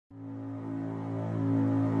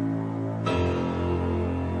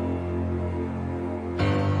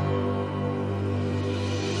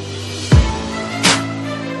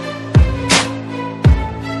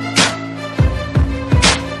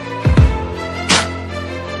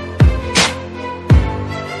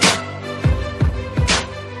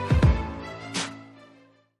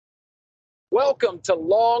welcome to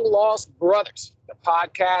Long Lost Brothers, the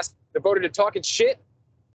podcast devoted to talking shit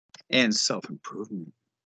and self-improvement.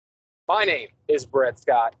 My name is Brett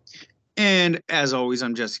Scott. And as always,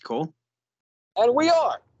 I'm Jesse Cole. And we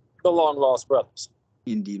are the Long Lost Brothers.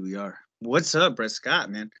 Indeed we are. What's up, Brett Scott,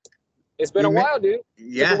 man? It's been a while, dude.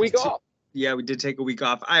 Yeah. Took a week off. Yeah, we did take a week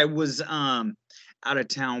off. I was out of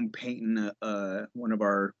town painting one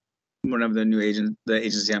of the new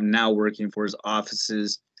agency I'm now working for's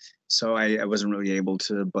offices. So I wasn't really able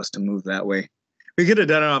to bust a move that way. We could have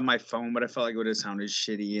done it on my phone, but I felt like it would have sounded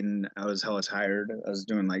shitty, and I was hella tired. I was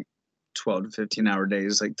doing like 12 to 15 hour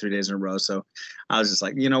days, like 3 days in a row. So I was just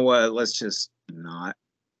like, you know what? Let's just not.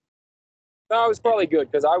 No, it was probably good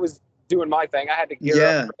because I was doing my thing. I had to gear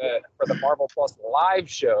up for the Marvel Plus live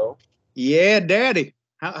show. Yeah, Daddy.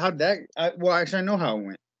 How'd that? Well, actually, I know how it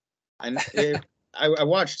went. I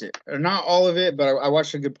watched it, not all of it, but I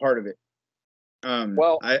watched a good part of it. I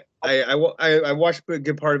watched a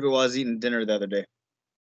good part of it while I was eating dinner the other day.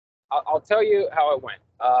 I'll tell you how it went.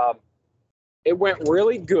 It went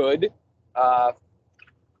really good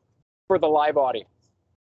for the live audience.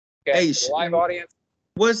 Okay, hey, the live audience.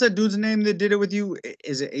 What's that dude's name that did it with you?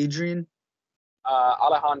 Is it Adrian?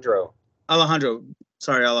 Alejandro.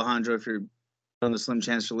 Sorry, Alejandro, if you're on the slim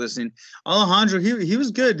chance for listening. Alejandro, he was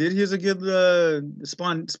good, dude. He was a good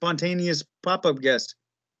spontaneous pop-up guest.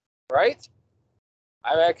 Right?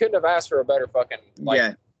 I couldn't have asked for a better fucking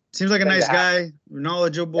seems like a nice guy,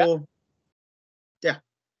 knowledgeable. Yeah.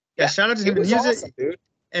 Shout out to him. He was awesome, dude.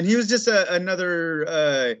 And he was just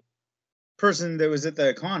another person that was at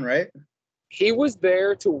the con, right? He was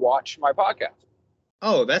there to watch my podcast.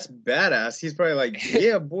 Oh, that's badass. He's probably like,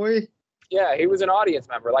 yeah, boy. Yeah, he was an audience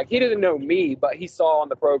member. Like, he didn't know me, but he saw on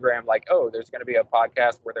the program, like, oh, there's going to be a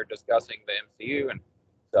podcast where they're discussing the MCU. And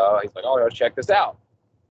so he's like, oh, let's check this out.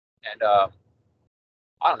 And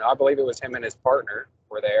I don't know. I believe it was him and his partner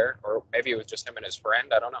were there, or maybe it was just him and his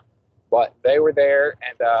friend. I don't know. But they were there,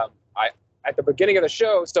 and I at the beginning of the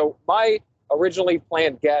show, so my originally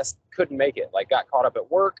planned guest couldn't make it, like got caught up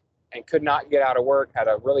at work and could not get out of work, had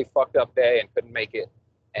a really fucked up day and couldn't make it.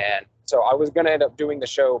 And so I was going to end up doing the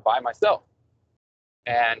show by myself.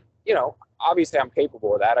 And, you know, obviously I'm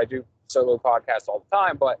capable of that. I do solo podcasts all the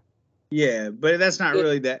time, but... Yeah, but that's not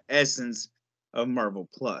really the essence of Marvel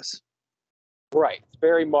Plus. Right. It's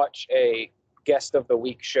very much a guest of the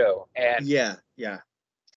week show. And yeah.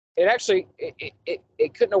 It actually,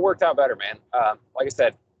 it couldn't have worked out better, man. Like I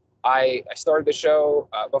said, I started the show.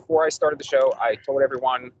 Before I started the show, I told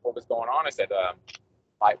everyone what was going on. I said,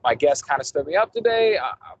 my guest kind of stood me up today.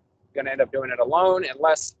 I'm going to end up doing it alone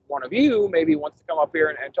unless one of you maybe wants to come up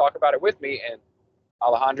here and talk about it with me. And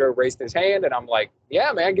Alejandro raised his hand, and I'm like,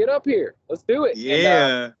 yeah, man, get up here. Let's do it.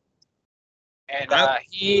 Yeah.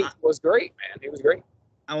 He was great, man. He was great.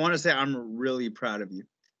 I want to say I'm really proud of you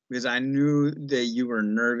because I knew that you were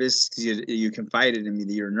nervous. You confided in me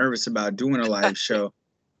that you were nervous about doing a live show.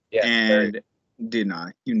 Yeah. And dude,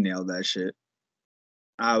 you nailed that shit.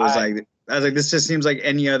 I was like, this just seems like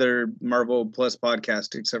any other Marvel Plus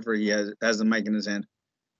podcast, except for he has the mic in his hand.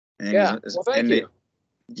 And well, thank you.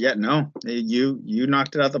 You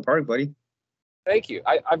knocked it out the park, buddy. Thank you.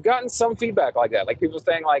 I've gotten some feedback like that. Like people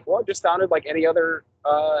saying like, well, it just sounded like any other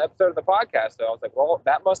episode of the podcast. So I was like, well,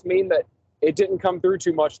 that must mean that it didn't come through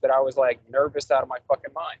too much that I was like nervous out of my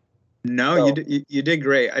fucking mind. No, so, you did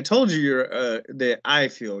great. I told you I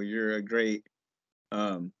feel you're a great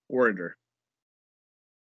orator.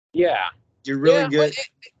 Yeah. You're really good.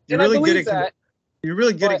 You're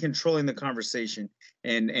really good at controlling the conversation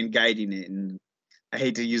and guiding it. And I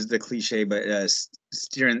hate to use the cliche, but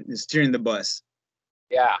steering the bus.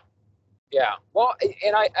 Yeah. Well,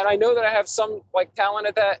 and I know that I have some like talent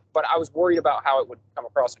at that, but I was worried about how it would come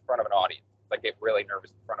across in front of an audience. Like get really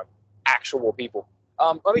nervous in front of actual people.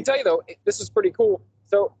 Let me tell you though, this is pretty cool.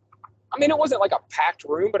 So, I mean, it wasn't like a packed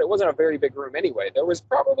room, but it wasn't a very big room anyway. There was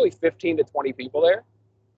probably 15 to 20 people there.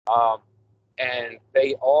 And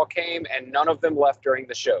they all came and none of them left during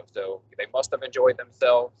the show. So they must have enjoyed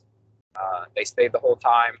themselves. They stayed the whole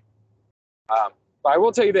time. But I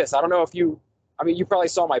will tell you this, I don't know if you probably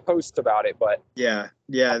saw my posts about it, but yeah,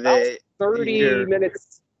 30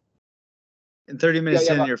 minutes. In 30 minutes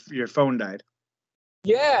your phone died.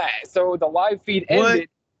 Yeah, so the live feed ended.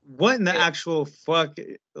 What in the actual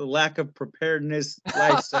lack of preparedness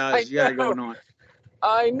lifestyle you got going on?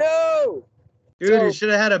 I know. Dude, you should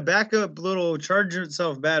have had a backup little charge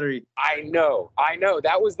itself battery. I know.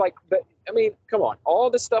 That was like, come on. All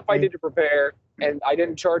the stuff I did to prepare, and I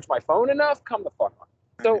didn't charge my phone enough? Come the fuck on.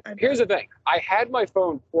 So here's the thing. I had my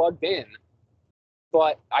phone plugged in,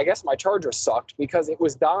 but I guess my charger sucked because it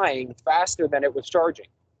was dying faster than it was charging.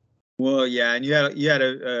 Well, yeah, and you had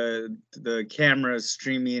the camera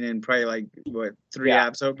streaming and probably like what 3 Yeah.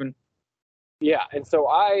 apps open. Yeah, and so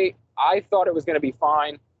I thought it was going to be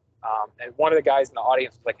fine, and one of the guys in the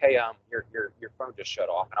audience was like, "Hey, your phone just shut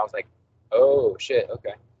off," and I was like, "Oh shit,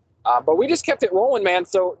 okay." But we just kept it rolling, man.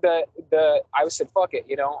 So I said, "Fuck it,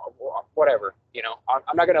 whatever,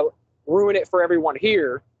 I'm not going to ruin it for everyone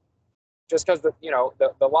here, just because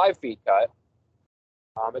the live feed cut.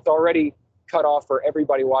 It's already cut off for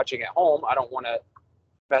everybody watching at home. I don't want to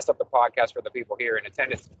mess up the podcast for the people here in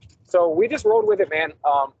attendance. So we just rolled with it, man.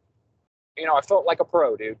 I felt like a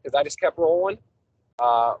pro, dude, because I just kept rolling.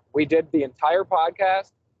 We did the entire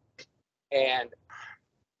podcast, and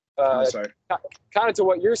Sorry. kind of to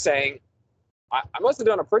what you're saying, I must have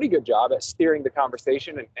done a pretty good job at steering the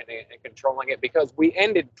conversation and controlling it, because we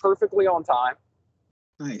ended perfectly on time.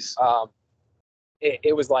 Nice.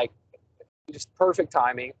 It was like just perfect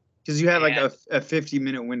timing. Because you had like a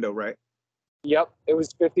 50-minute window, right? Yep, it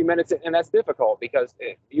was 50 minutes, and that's difficult because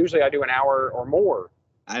usually I do an hour or more.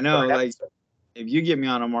 I know, like if you get me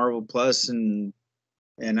on a Marvel Plus and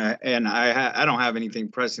I don't have anything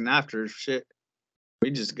pressing after, shit,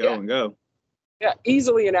 we just go and go. Yeah,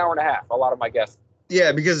 easily an hour and a half. A lot of my guests.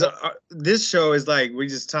 Yeah, because this show is like we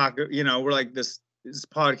just talk. We're like this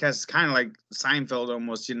podcast is kind of like Seinfeld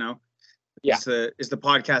almost. Yeah, it's the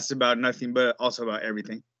podcast about nothing but also about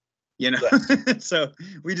everything. Yeah. So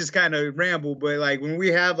we just kind of ramble, but like when we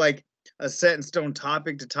have like a set in stone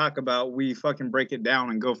topic to talk about, we fucking break it down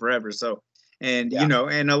and go forever. So, and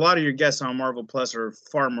and a lot of your guests on Marvel Plus are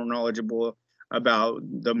far more knowledgeable about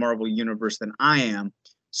the Marvel universe than I am.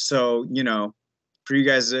 So, for you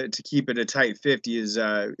guys to keep it a tight 50 is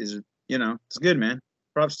it's good, man.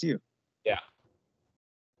 Props to you. Yeah.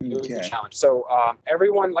 It was a challenge. So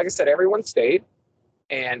everyone, like I said, everyone stayed,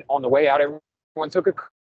 and on the way out, everyone took a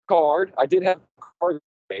card. I did have a card.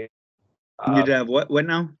 You did have what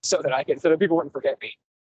now? So that people wouldn't forget me.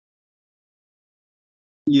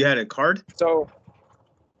 You had a card? So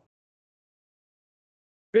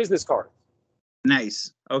business card.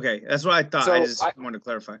 Nice. Okay, that's what I thought. So I just wanted to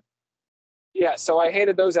clarify. Yeah, so I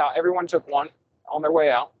handed those out. Everyone took one on their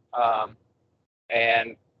way out,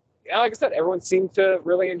 and like I said, everyone seemed to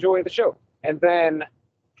really enjoy the show. And then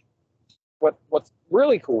what's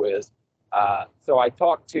really cool is, so I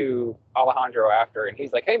talked to Alejandro after, and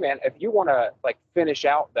he's like, "Hey man, if you want to like finish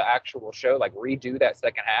out the actual show, like redo that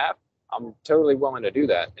second half, I'm totally willing to do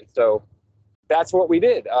that." And so that's what we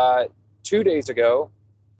did. 2 days ago,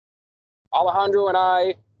 Alejandro and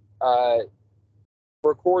I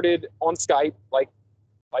recorded on Skype like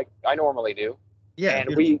I normally do. Yeah.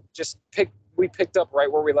 And beautiful. We picked up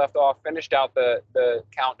right where we left off, finished out the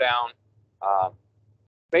countdown,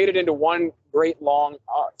 made it into one great long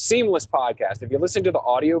seamless podcast. If you listen to the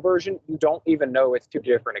audio version, you don't even know it's two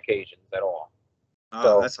different occasions at all. Oh,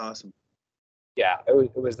 so, that's awesome. Yeah,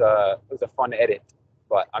 it was a fun edit,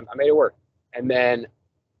 but I made it work. And then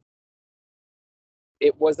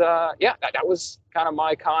it was that was kind of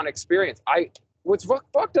my con experience. What's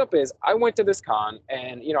fucked up is I went to this con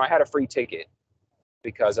and I had a free ticket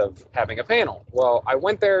because of having a panel. Well, I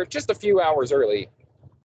went there just a few hours early,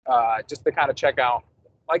 just to kind of check out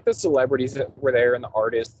like the celebrities that were there and the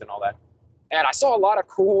artists and all that. And I saw a lot of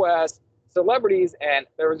cool ass celebrities, and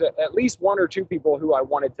there was at least one or two people who I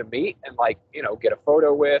wanted to meet and like get a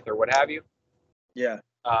photo with or what have you. Yeah.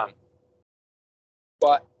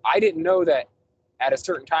 But I didn't know that at a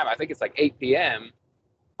certain time, I think it's like 8 p.m.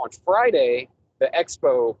 on Friday, the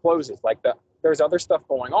expo closes. Like there's other stuff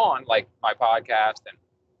going on, like my podcast and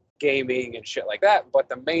gaming and shit like that. But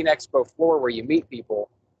the main expo floor where you meet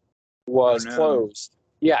people was closed.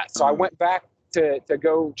 Yeah. So I went back to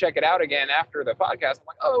go check it out again after the podcast. I'm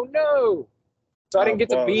like, oh no. So I didn't get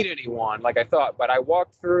to meet anyone like I thought, but I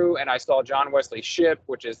walked through and I saw John Wesley Shipp,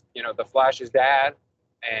 which is, the Flash's dad.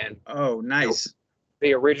 And oh, nice.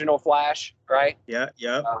 The original Flash, right? Yeah.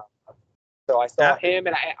 So I saw him,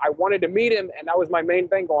 and I wanted to meet him, and that was my main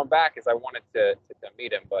thing going back, is I wanted to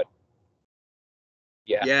meet him. But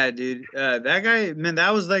yeah. Yeah, dude. That guy, man,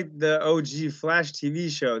 that was like the OG Flash TV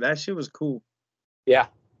show. That shit was cool. Yeah,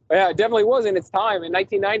 it definitely was in its time. In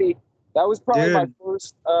 1990, that was probably my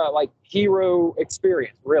first hero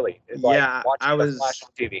experience, really. Yeah, watching the Flash on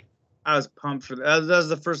TV. I was pumped for that. That was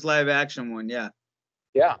the first live action one. Yeah.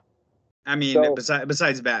 Yeah. I mean,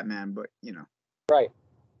 besides Batman, but Right.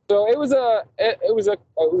 So it was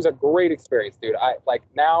a great experience, dude.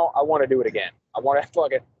 Now I want to do it again. I want to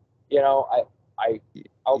fucking,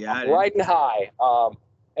 I'm riding high.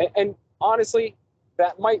 And honestly,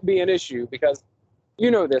 that might be an issue because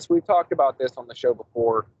this. We've talked about this on the show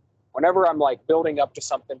before. whenever I'm like building up to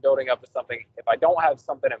something, if I don't have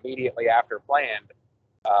something immediately after planned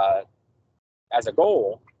as a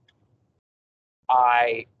goal,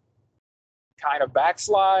 I kind of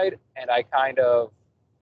backslide, and I kind of,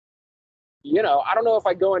 I don't know if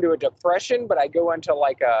I go into a depression, but I go into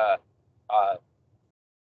like a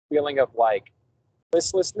feeling of like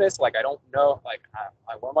listlessness. Like I don't know, like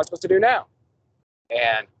what am I supposed to do now?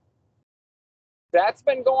 And that's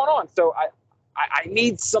been going on. So I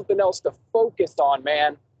need something else to focus on,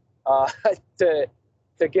 man, to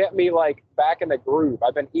get me like back in the groove.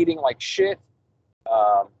 I've been eating like shit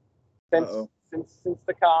since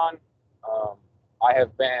the con. I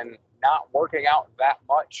have been not working out that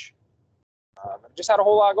much. I've just had a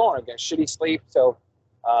whole lot going again, shitty sleep. So,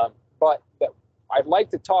 but I'd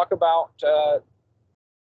like to talk about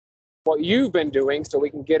what you've been doing, so we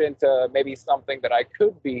can get into maybe something that I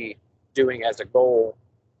could be doing as a goal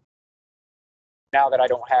now that I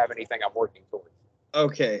don't have anything I'm working towards.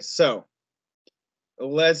 Okay, so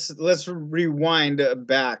let's rewind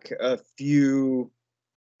back a few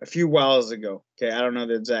whiles ago. Okay, I don't know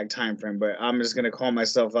the exact time frame, but I'm just gonna call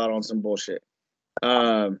myself out on some bullshit.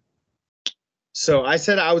 So I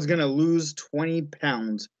said I was gonna lose 20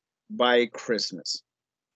 pounds by Christmas.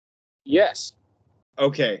 Yes.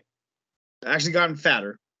 Okay. I actually gotten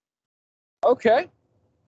fatter. Okay.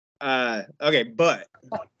 Okay, but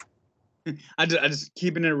I just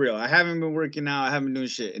keeping it real. I haven't been working out. I haven't been doing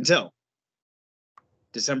shit until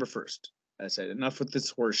December 1st. I said enough with this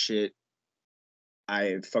horse shit.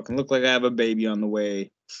 I fucking look like I have a baby on the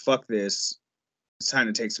way. Fuck this. It's time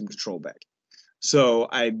to take some control back. So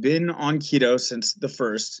I've been on keto since the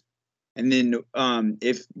 1st. And then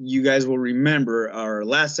if you guys will remember, our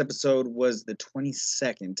last episode was the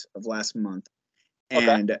 22nd of last month.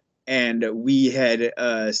 Okay. And we had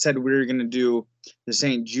said we were going to do the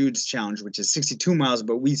St. Jude's Challenge, which is 62 miles,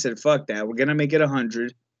 but we said, fuck that. We're going to make it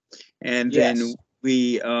 100. And then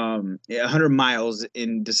we 100 miles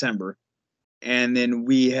in December. And then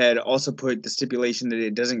we had also put the stipulation that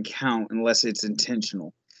it doesn't count unless it's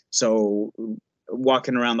intentional. So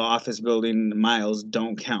walking around the office building miles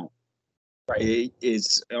don't count. Right.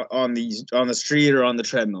 It's on the street or on the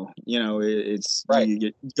treadmill. It's right. You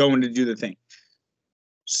get going to do the thing.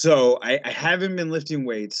 So I haven't been lifting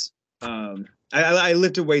weights. I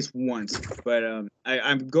lifted weights once, but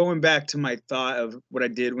I'm going back to my thought of what I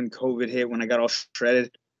did when COVID hit, when I got all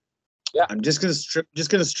shredded. Yeah. I'm just gonna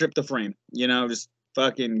strip the frame. Just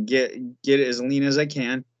fucking get it as lean as I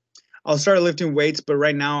can. I'll start lifting weights, but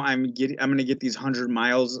right now I'm gonna get these 100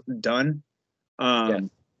 miles done. Yes.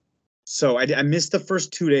 So I missed the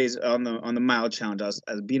first 2 days on the mile challenge. I was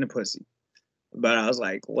being a pussy. But I was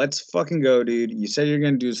like, let's fucking go, dude. You said you're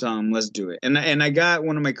gonna do something, let's do it. And I got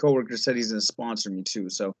one of my coworkers said he's gonna sponsor me too.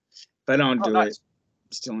 So if I don't do it, I'm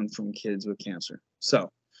stealing from kids with cancer. So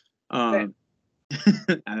and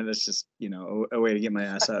that's just, a way to get my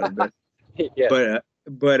ass out of bed. Yeah.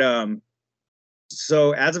 But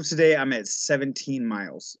so as of today, I'm at 17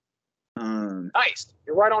 miles. Nice.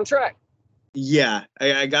 You're right on track. Yeah,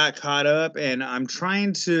 I got caught up, and I'm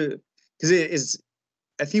trying to, because it is,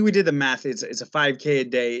 I think we did the math. It's a 5K a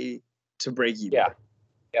day to break even. Yeah.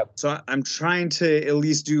 Yep. So I'm trying to at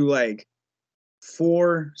least do like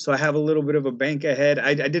 4, so I have a little bit of a bank ahead.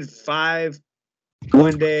 I did 5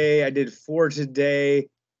 one day. I did 4 today.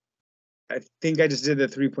 I think I just did the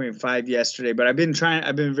 3.5 yesterday, but I've been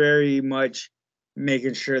very much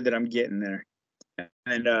making sure that I'm getting there.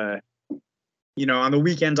 And on the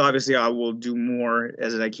weekends, obviously, I will do more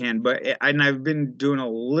as I can. But I've been doing a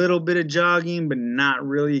little bit of jogging, but not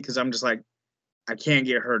really, because I'm just like, I can't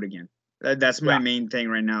get hurt again. That's my main thing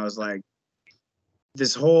right now. Is like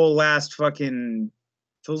this whole last fucking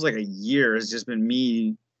feels like a year has just been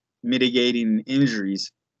me mitigating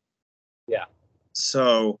injuries. Yeah.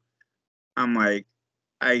 So I'm like,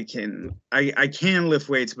 I can lift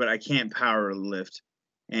weights, but I can't power lift.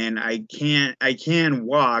 And I can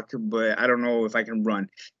walk, but I don't know if I can run,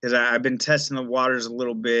 because I've been testing the waters a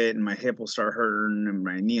little bit, and my hip will start hurting and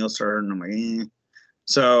my knee will start hurting. I'm like, eh.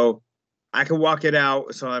 So I can walk it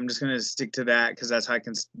out. So I'm just going to stick to that, because that's how I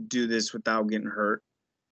can do this without getting hurt.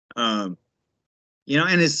 And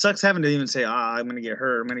it sucks having to even say, I'm going to get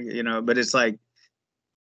hurt. I'm going to get, but it's like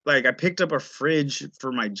I picked up a fridge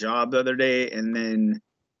for my job the other day, and then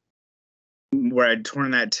where I'd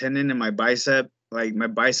torn that tendon in my bicep, like my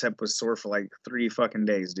bicep was sore for like 3 fucking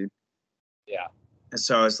days, dude. Yeah. And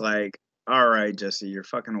so it's like, all right, Jesse, you're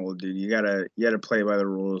fucking old, dude. You gotta play by the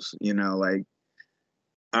rules,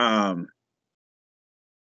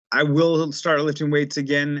 I will start lifting weights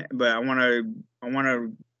again, but I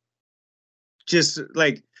wanna just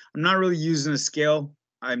like, I'm not really using a scale.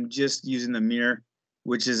 I'm just using the mirror,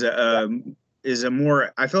 which is a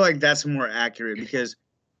more. I feel like that's more accurate because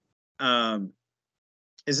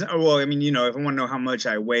is well, I mean, if I want to know how much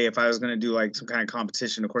I weigh, if I was gonna do like some kind of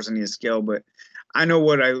competition, of course I need a scale, but I know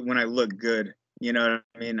when I look good, you know what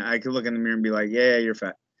I mean? I could look in the mirror and be like, yeah, you're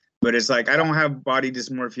fat. But it's like I don't have body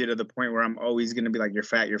dysmorphia to the point where I'm always gonna be like, you're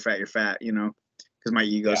fat, because my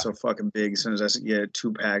ego's so fucking big. As soon as I get a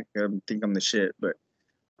 2-pack, I think I'm the shit. But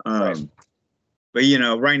Right. but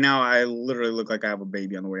right now I literally look like I have a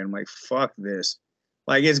baby on the way. I'm like, fuck this.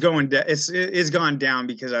 Like it's gone down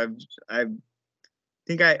because I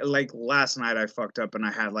think like last night I fucked up and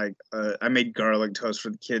I had like I made garlic toast for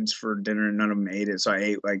the kids for dinner and none of them ate it, so I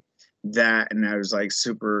ate like that and I was like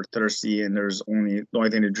super thirsty and the only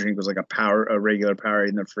thing to drink was like a regular Powerade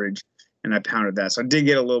in the fridge and I pounded that. So I did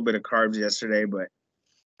get a little bit of carbs yesterday, but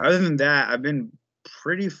other than that, I've been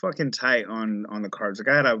pretty fucking tight on the carbs. Like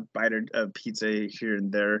I had a bite of pizza here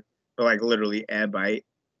and there, but like literally a bite.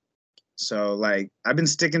 So like I've been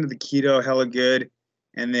sticking to the keto hella good,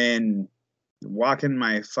 and then walking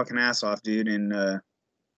my fucking ass off, dude. And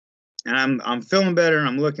I'm feeling better.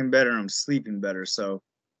 I'm looking better. I'm sleeping better. So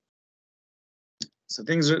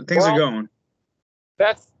things are going.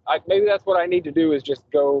 Maybe that's what I need to do is just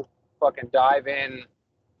go fucking dive in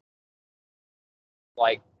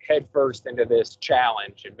like head first into this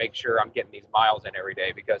challenge and make sure I'm getting these miles in every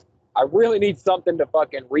day because I really need something to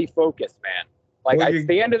fucking refocus, man. Like it's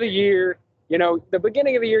the end of the year, the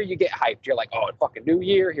beginning of the year you get hyped. You're like, oh, fucking new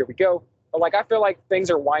year, here we go. But like I feel like things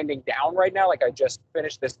are winding down right now. Like I just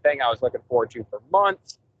finished this thing I was looking forward to for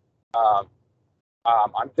months.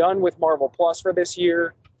 I'm done with Marvel Plus for this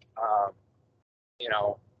year.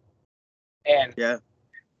 And yeah,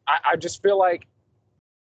 I just feel like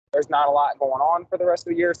there's not a lot going on for the rest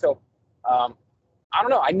of the year. So I don't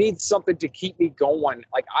know. I need something to keep me going.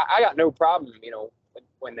 Like I got no problem,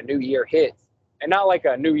 when the new year hits. And not like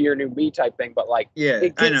a new year, new me type thing, but like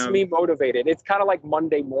it gets me motivated. It's kind of like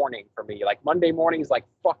Monday morning for me. Like Monday morning is like,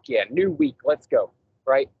 fuck yeah, new week, let's go.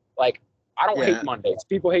 Right? Like I don't hate Mondays.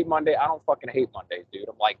 People hate Monday. I don't fucking hate Mondays, dude.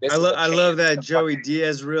 I'm like, this I love that Joey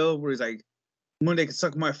Diaz reel where he's like, Monday can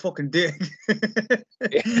suck my fucking dick.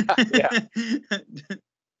 yeah.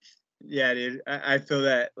 Yeah, dude. I feel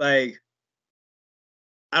that. Like,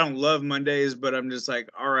 I don't love Mondays, but I'm just like,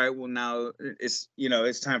 all right, well now it's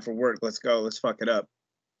it's time for work. Let's go. Let's fuck it up.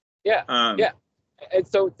 Yeah. Yeah. And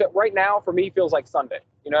so right now for me feels like Sunday.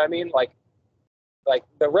 You know what I mean? Like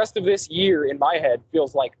the rest of this year in my head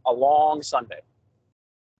feels like a long Sunday.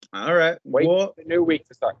 All right. Wait for the new week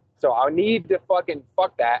to start. So I need to fucking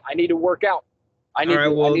fuck that. I need to work out. I need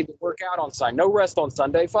to work out on Sunday. No rest on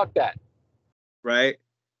Sunday. Fuck that. Right.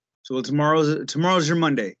 So tomorrow's your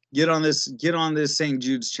Monday. Get on this St.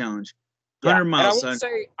 Jude's challenge. 100 miles. And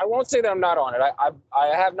I won't say that I'm not on it. I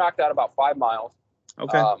have knocked out about 5 miles.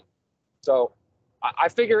 Okay. So I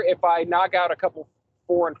figure if I knock out a couple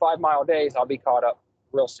 4 and 5 mile days, I'll be caught up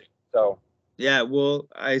real soon. So yeah, well,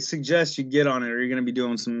 I suggest you get on it, or you're gonna be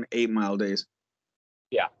doing some 8-mile days.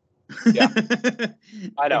 Yeah. Yeah.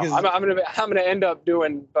 I know. I'm gonna end up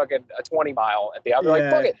doing fucking a 20 mile at the. I'll be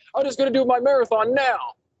like, fuck it. I'm just gonna do my marathon now.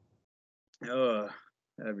 Oh,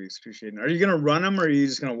 that'd be excruciating. Are you gonna run them or are you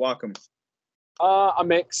just gonna walk them? A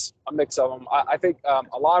mix of them. I think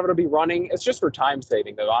a lot of it'll be running. It's just for time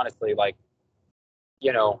saving, though. Honestly, like,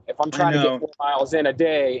 if I'm trying to get 4 miles in a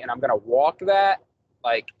day and I'm gonna walk that,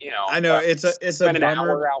 like, I know it's spend an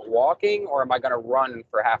hour out walking, or am I gonna run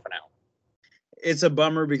for half an hour? It's a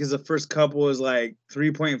bummer because the first couple is like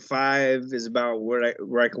 3.5 is about where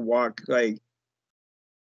I could walk like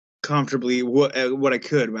comfortably what I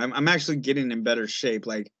could. I'm actually getting in better shape.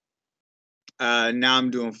 Like now I'm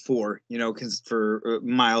doing 4, because for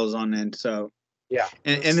miles on end. So yeah,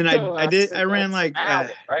 and then I ran like hour,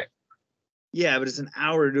 right? Yeah, but it's an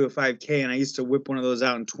hour to do a 5K, and I used to whip one of those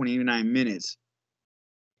out in 29 minutes.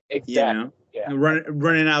 Exactly. Yeah. And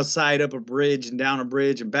running outside up a bridge and down a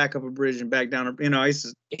bridge and back up a bridge and back down I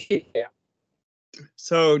used to. Yeah.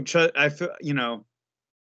 So I feel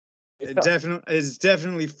it's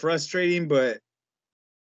definitely frustrating, but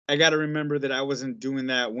I got to remember that I wasn't doing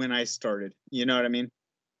that when I started. You know what I mean?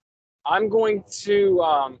 I'm going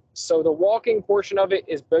to so the walking portion of it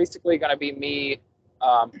is basically going to be me.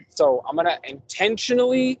 So I'm going to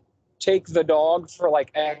intentionally take the dog for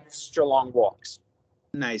like extra long walks.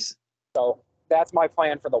 Nice. So that's my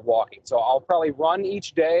plan for the walking. So I'll probably run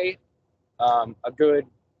each day, a good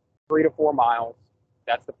 3 to 4 miles.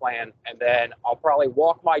 That's the plan. And then I'll probably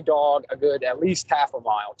walk my dog a good at least half a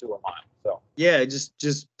mile to a mile. So yeah, just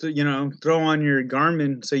throw on your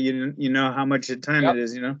Garmin so you know how much time it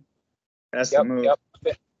is. That's the move. Yep.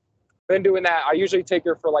 been doing that. I usually take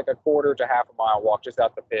her for like a quarter to half a mile walk just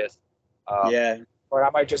out the piss. Yeah, But I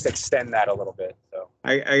might just extend that a little bit. So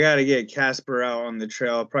I gotta get Casper out on the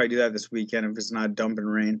trail. I'll probably do that this weekend if it's not dumping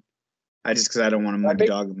rain. Because I don't want to muddy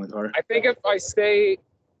dog in my car. I think if I stay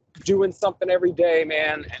doing something every day,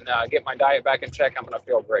 man, and get my diet back in check, I'm gonna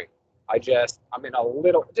feel great. I'm in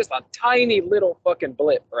just a tiny little fucking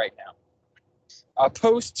blip right now. A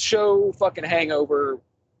post-show fucking hangover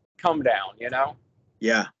come down, you know?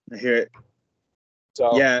 Yeah, I hear it.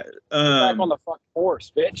 So yeah, back on the fucking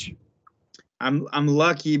horse, bitch. I'm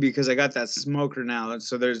lucky because I got that smoker now.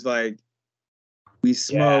 So there's like we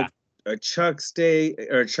smoked a chuck steak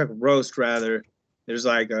or a chuck roast rather. There's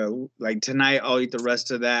like tonight I'll eat the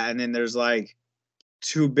rest of that, and then there's like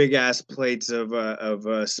 2 big ass plates of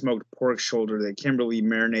smoked pork shoulder that Kimberly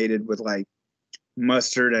marinated with like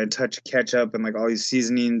mustard and a touch of ketchup and like all these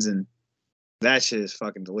seasonings, and that shit is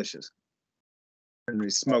fucking delicious. And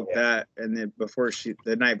we smoked that, and then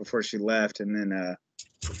the night before she left, and then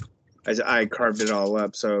I carved it all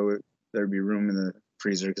up so there'd be room in the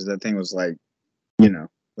freezer because that thing was like,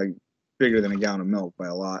 like bigger than a gallon of milk by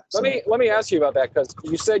a lot. So. Let me ask you about that because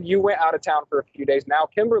you said you went out of town for a few days. Now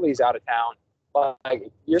Kimberly's out of town.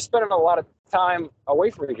 Like you're spending a lot of time away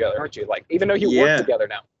from each other, aren't you? Like even though you work together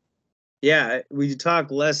now. Yeah, we talk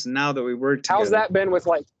less now that we work together. How's that been with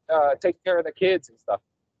like taking care of the kids and stuff?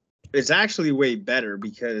 It's actually way better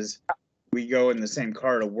because we go in the same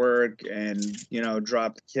car to work and,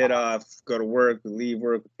 drop the kid off, go to work, we leave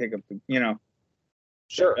work, we pick up the,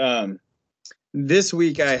 Sure. This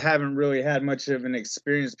week I haven't really had much of an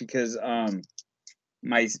experience because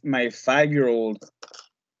my 5-year-old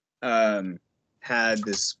had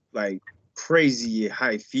this like crazy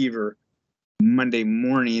high fever Monday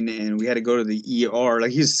morning, and we had to go to the ER.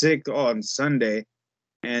 Like he's sick on Sunday,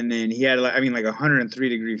 and then he had like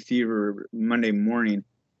 103-degree fever Monday morning,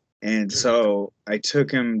 and so I took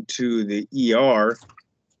him to the ER,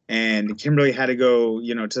 and Kimberly had to go,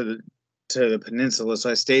 to the peninsula, so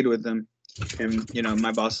I stayed with them. And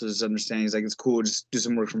my boss was understanding. He's like, it's cool, just do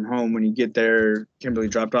some work from home. When you get there, Kimberly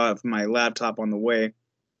dropped off my laptop on the way.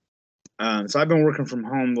 So I've been working from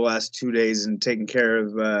home the last 2 days and taking care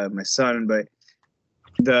of my son, but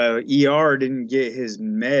the ER didn't get his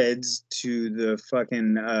meds to the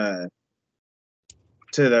fucking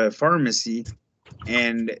to the pharmacy,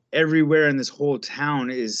 and everywhere in this whole town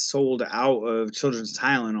is sold out of children's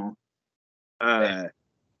Tylenol.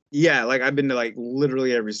 Yeah, like I've been to like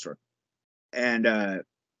literally every store. And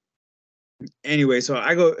anyway, so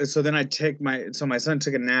then I take my son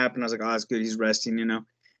took a nap, and I was like, oh, that's good, he's resting, And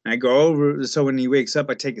I go over, so when he wakes up,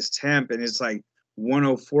 I take his temp, and it's like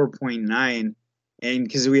 104.9. And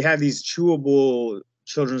because we have these chewable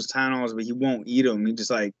children's Tylenols, but he won't eat them. He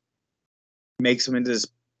just like makes them into this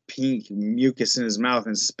pink mucus in his mouth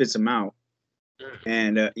and spits them out.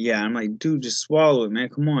 And I'm like, dude, just swallow it, man.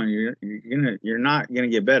 Come on, you're not gonna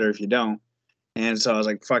get better if you don't. And so I was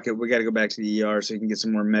like, fuck it, we got to go back to the ER so you can get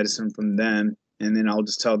some more medicine from them, and then I'll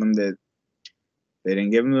just tell them that they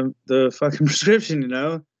didn't give him the fucking prescription,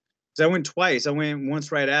 Because I went twice. I went once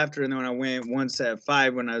right after, and then I went once at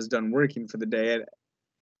 5 when I was done working for the day.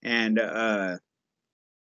 And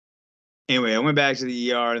anyway, I went back to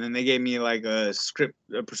the ER, and then they gave me like a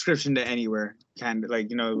prescription to anywhere, kind of like,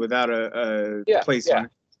 without a place on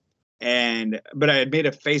it. But I had made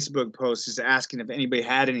a Facebook post just asking if anybody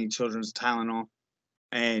had any children's Tylenol.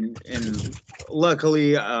 And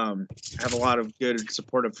luckily, I have a lot of good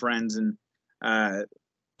supportive friends, and a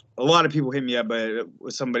lot of people hit me up, but it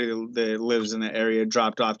was somebody that lives in the area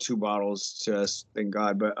dropped off 2 bottles to us, thank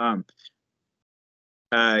God. But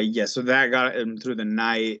so that got him through the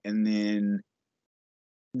night, and then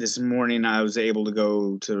this morning I was able to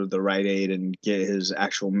go to the Rite Aid and get his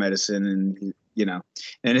actual medicine, and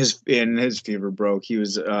and his fever broke. He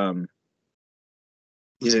was he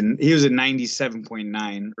was at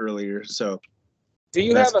 97.9 earlier. So do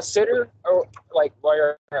you have a sitter or like while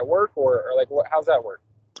you're at work or like how's that work?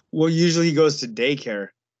 Well, usually he goes to daycare.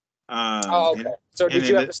 Okay. So did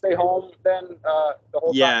you have to stay home then the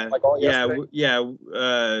whole time? Like all yesterday?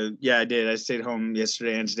 I did. I stayed home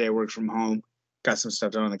yesterday and today I worked from home. Got some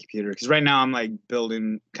stuff done on the computer because right now I'm like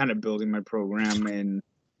building my program, and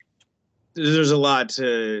there's a lot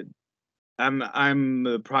to. I'm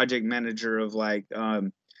the project manager of like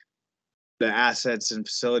the assets and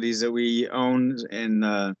facilities that we own,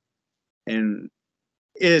 and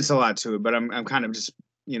it's a lot to it. But I'm kind of just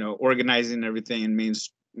organizing everything and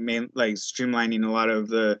like streamlining a lot of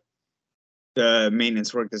the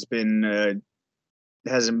maintenance work that's been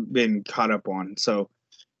hasn't been caught up on. So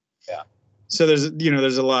yeah. So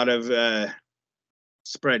there's a lot of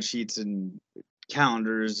spreadsheets and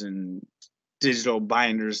calendars and digital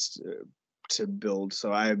binders to build.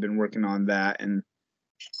 So I have been working on that, and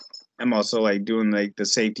I'm also like doing like the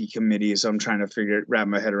safety committee. So I'm trying to wrap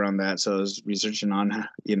my head around that. So I was researching on,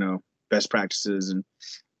 best practices. And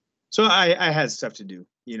so I had stuff to do,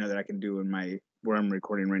 that I can do in where I'm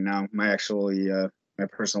recording right now. My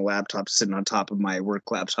personal laptop sitting on top of my work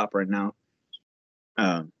laptop right now.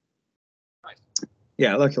 Nice.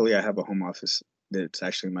 Yeah, luckily I have a home office that's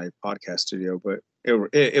actually my podcast studio, but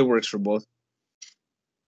it works for both.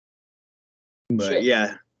 But Shit.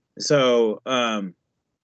 yeah, so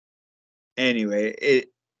anyway,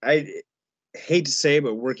 I hate to say,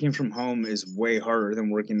 but working from home is way harder than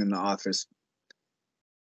working in the office.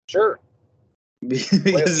 Sure.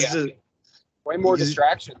 because way more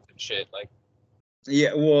distractions and shit. Like,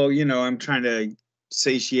 yeah, well, I'm trying to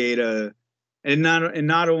satiate and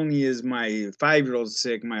not only is my 5-year-old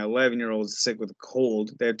sick, my 11-year-old sick with a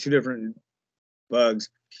cold. They have two different bugs,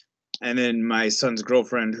 and then my son's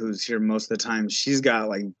girlfriend, who's here most of the time, she's got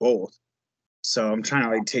like both. So I'm trying to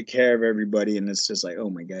like take care of everybody, and it's just like,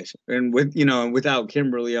 oh my gosh. And without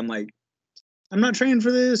Kimberly, I'm like, I'm not trained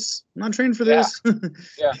for this. I'm not trained for this.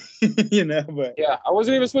 Yeah. But yeah, I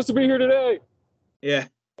wasn't even supposed to be here today. Yeah.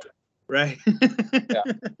 Right. Yeah.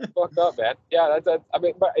 Fucked up, man. Yeah, that's I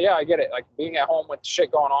mean, but yeah, I get it. Like being at home with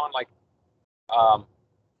shit going on, like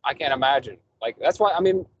I can't imagine. Like that's why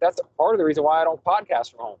that's part of the reason why I don't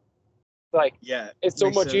podcast from home. Like it's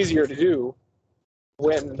so much easier to do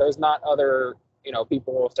when there's not other,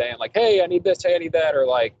 people saying like, hey, I need this, hey, I need that, or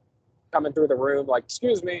like coming through the room like,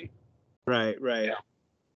 excuse me. Right.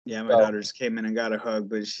 Yeah, my daughter just came in and got a hug,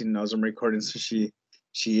 but she knows I'm recording, so she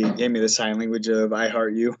gave me the sign language of I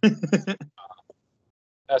heart you.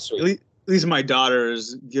 That's sweet. At least my daughter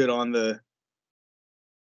is good on the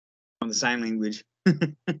sign language.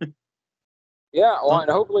 Yeah, well, and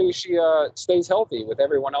hopefully she stays healthy with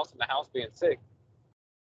everyone else in the house being sick.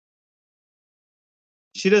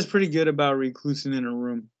 She does pretty good about reclusing in her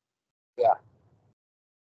room. Yeah.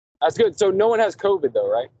 That's good. So no one has COVID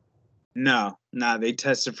though, right? No, they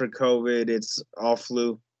tested for COVID. It's all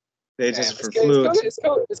flu. They tested for flu.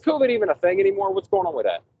 Is COVID even a thing anymore? What's going on with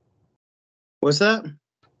that? What's that?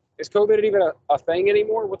 Is COVID even a thing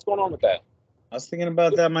anymore? What's going on with that? I was thinking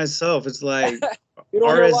about that myself. It's like you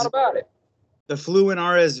don't hear a lot about it. The flu and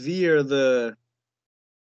RSV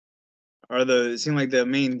are seem like the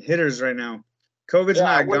main hitters right now. COVID's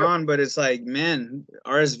not gone, but it's like, man,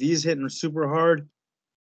 RSV's hitting super hard.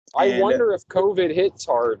 I wonder if COVID hits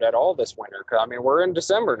hard at all this winter. Cause we're in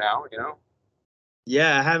December now,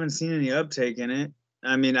 Yeah, I haven't seen any uptake in it.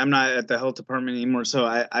 I'm not at the health department anymore, so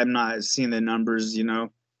I'm not seeing the numbers,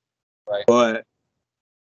 Right. But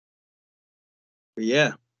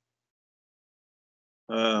yeah.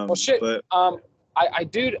 Well, shit. But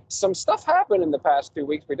dude, some stuff happened in the past 2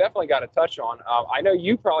 weeks. We definitely got to touch on. I know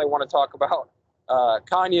you probably want to talk about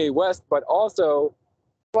Kanye West, but also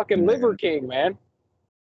fucking Liver King, man.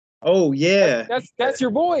 Oh yeah, that's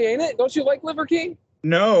your boy, ain't it? Don't you like Liver King?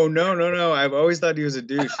 No. I've always thought he was a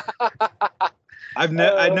douche. I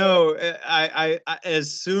know. I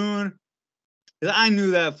as soon as I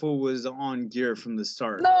knew that fool was on gear from the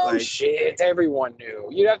start. No shit, everyone knew.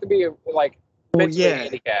 You'd have to be mentally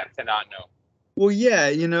handicapped to not know. Well, yeah,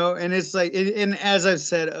 and it's like, and as I've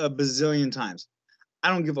said a bazillion times, I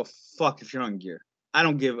don't give a fuck if you're on gear. I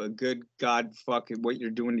don't give a good God fuck what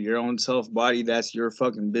you're doing to your own self body. That's your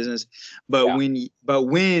fucking business. But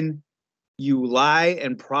when you lie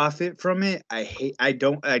and profit from it, I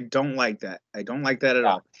don't like that. I don't like that at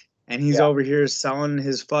all. And he's over here selling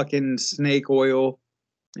his fucking snake oil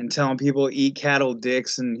and telling people eat cattle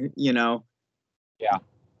dicks and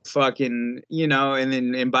fucking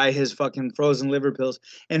and buy his fucking frozen liver pills.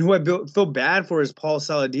 And who I feel bad for is Paul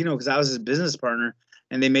Saladino, because I was his business partner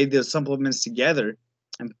and they made those supplements together.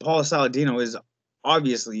 And Paul Saladino is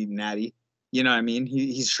obviously natty,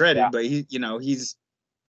 he's shredded, but he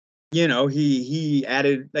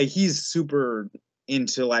added, like, he's super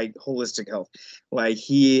into like holistic health. Like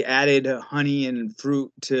he added honey and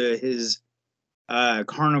fruit to his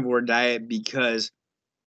carnivore diet because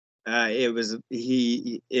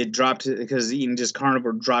it dropped, because eating just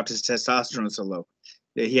carnivore dropped his testosterone so low.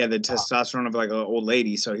 He had the testosterone of like an old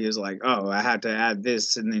lady, so he was like, oh, I had to add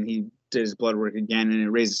this, and then he did his blood work again and it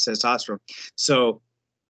raised his testosterone. So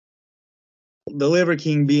the Liver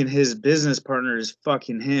King, being his business partner, is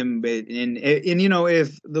fucking him. But and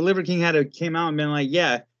if the Liver King had came out and been like,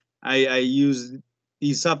 yeah, I use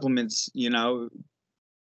these supplements, no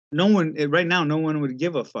one would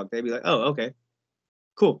give a fuck. They'd be like, oh, okay,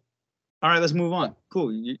 cool, all right, let's move on.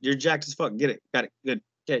 Cool, you're jacked as fuck. Get it, got it, good.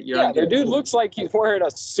 Yeah, you're Yeah, on the good. dude looks like he's wearing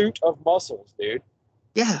a suit of muscles, dude.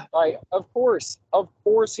 Yeah, Like, of course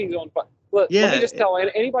he's on. Look, let yeah, me just tell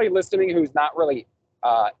anybody listening who's not really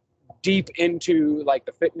deep into like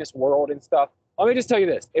the fitness world and stuff. Let me just tell you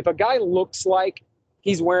this: if a guy looks like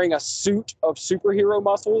he's wearing a suit of superhero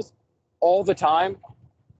muscles all the time,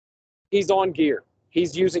 he's on gear.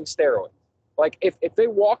 He's using steroids. Like if they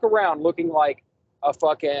walk around looking like a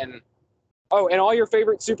fucking and all your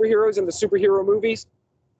favorite superheroes in the superhero movies,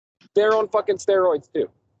 they're on fucking steroids too.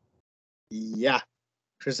 yeah.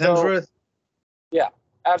 Chris So, Hemsworth. Yeah,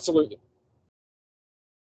 absolutely.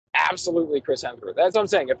 Absolutely, Chris Hemsworth. That's what I'm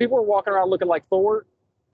saying. If people are walking around looking like Thor,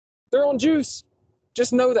 they're on juice.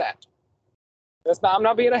 Just know that. I'm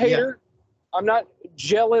not being a hater. Yeah. I'm not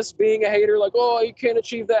jealous being a hater, like, oh, you can't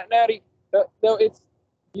achieve that, Natty. No,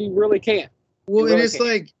 you really can't. Well, really it's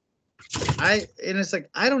can't.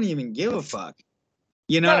 I don't even give a fuck.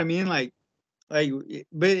 You know what I mean? But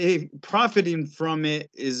profiting from it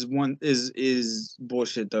is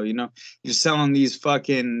bullshit though. You know, you're selling these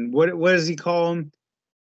fucking what does he call them?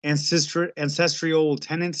 Ancestral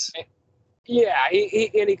tenants. Yeah,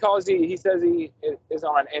 he says he is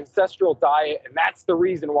on an ancestral diet, and that's the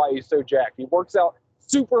reason why he's so jacked. He works out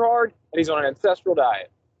super hard, and he's on an ancestral diet.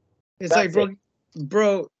 It's that's like,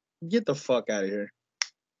 bro, get the fuck out of here.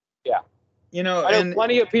 Yeah, you know, I know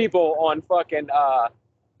plenty of people on fucking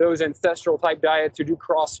those ancestral type diets who do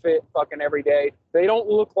CrossFit fucking every day. They don't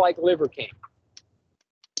look like Liver King.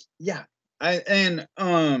 Yeah,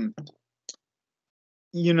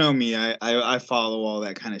 you know me, I follow all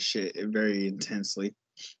that kind of shit very intensely.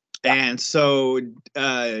 Yeah. And so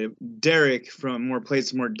Derek from More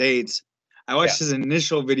Plates, More Dates, I watched his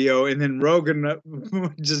initial video, and then Rogan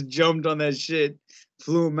just jumped on that shit,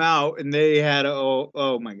 flew him out, and they had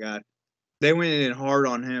oh my god, they went in hard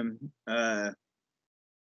on him. Was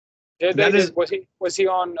he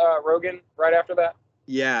on Rogan right after that?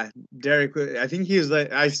 Yeah, Derek. I think he was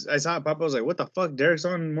like, I saw it pop. I was like, what the fuck? Derek's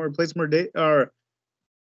on More Plates, More Date, or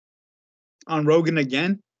on Rogan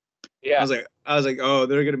again? Yeah. I was like, oh,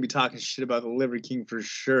 they're gonna be talking shit about the Liver King for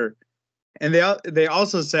sure. And they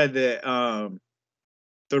also said that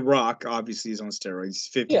The Rock obviously is on steroids. He's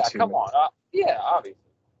 52. Yeah, come on. Yeah, obviously.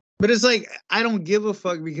 But it's like, I don't give a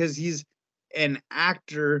fuck because he's an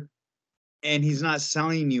actor and he's not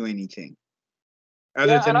selling you anything. And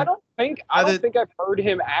I don't think I've heard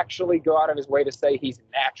him actually go out of his way to say he's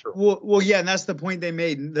natural. Well, yeah, and that's the point they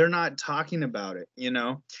made. They're not talking about it, you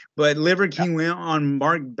know. But Liver King went on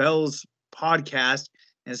Mark Bell's podcast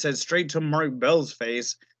and said straight to Mark Bell's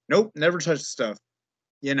face, "Nope, never touch the stuff."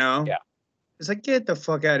 You know. Yeah. It's like, get the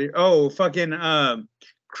fuck out of here. Oh, fucking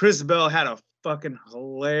Chris Bell had a fucking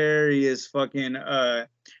hilarious fucking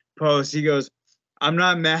post. He goes, "I'm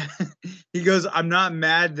not mad." He goes, "I'm not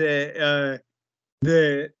mad that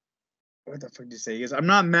what the fuck did you say?" He goes, "I'm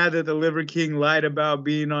not mad that the Liver King lied about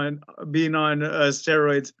being on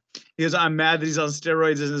steroids." He goes, "I'm mad that he's on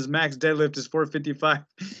steroids and his max deadlift is 455."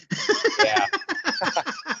 Yeah.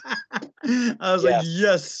 I was like,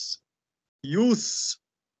 yes,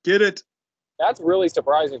 get it. That's really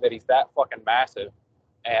surprising that he's that fucking massive,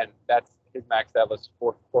 and that's his max deadlift is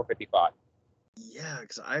 455. Yeah,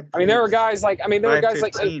 because there were guys like and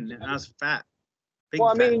I was fat. Well,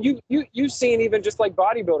 I mean, you've seen even just like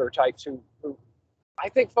bodybuilder types who I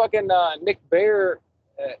think fucking Nick Bear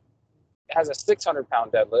has a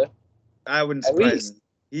 600-pound deadlift. I wouldn't surprise me.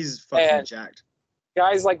 He's fucking jacked.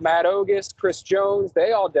 Guys like Matt Ogus, Chris Jones,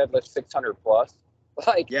 they all deadlift 600 plus.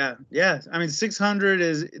 Like yeah. I mean,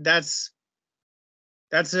 600 that's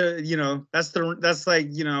a that's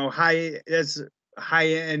like that's high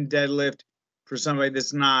end deadlift for somebody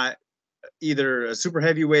that's not either a super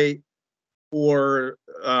heavyweight or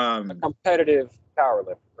a competitive power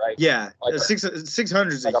lift, right? Yeah, like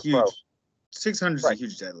 600 is like a huge. 600 is a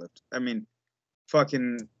huge deadlift. I mean,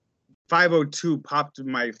 fucking 502 popped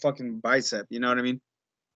my fucking bicep. You know what I mean?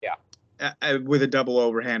 Yeah. With a double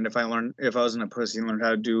overhand, if I wasn't a pussy and learned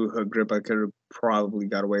how to do hook grip, I could have probably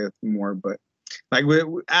got away with more. But like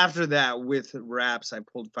after that, with wraps, I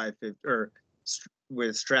pulled 550, or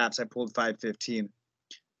with straps, I pulled 515.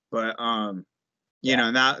 But you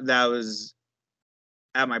know, that was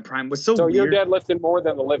at my prime. Was so weird. You're deadlifting more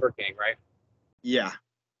than the Liver King, right? Yeah.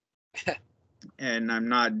 And I'm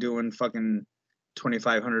not doing fucking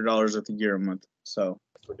 $2,500 worth of gear a month. So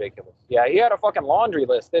it's ridiculous. Yeah, he had a fucking laundry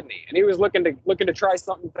list, didn't he? And he was looking to try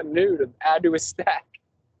something new to add to his stack.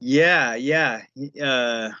 Yeah.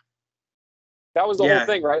 That was the whole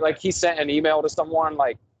thing, right? Like he sent an email to someone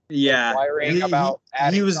like inquiring about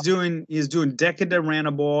adding he was doing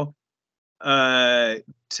Decaduranable, I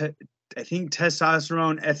think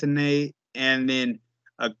testosterone, ethanoate, and then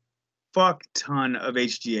fuck ton of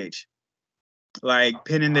HGH. Like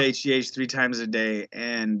pinning the HGH 3 times a day,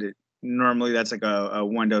 and normally that's like a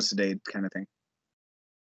 1 dose a day kind of thing.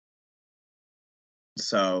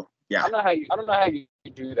 So yeah. I don't know how you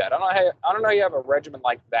do that. I don't know how you have a regimen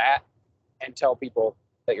like that and tell people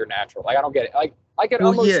that you're natural. Like I don't get it. Like I could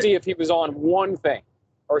almost see if he was on one thing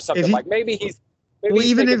or something. Like maybe he's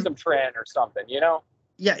taking some tren or something, you know?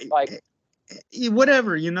 Yeah. Like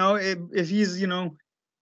whatever, you know, if he's, you know,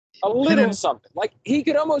 a little something. Like he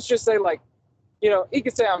could almost just say like, you know, he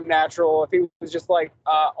could say I'm natural if he was just like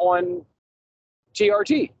on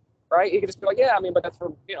TRT, right? He could just be like, yeah, I mean, but that's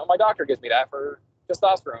for, you know, my doctor gives me that for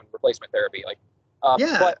testosterone replacement therapy. Like,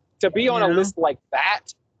 but to be on a list like that,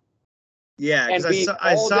 and be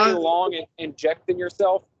all day long injecting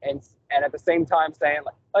yourself, and at the same time saying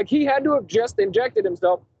like he had to have just injected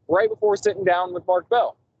himself right before sitting down with Mark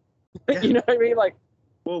Bell. Yeah. You know what I mean? Like,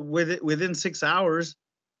 well, within 6 hours,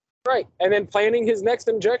 right? And then planning his next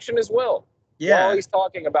injection as well. Yeah. While he's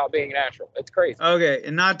talking about being natural, it's crazy. Okay,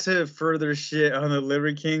 and not to further shit on the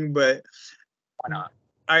Liver King, but why not?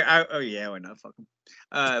 Oh yeah, why not? Fuck him.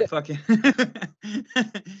 Fucking.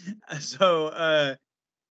 So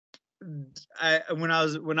when I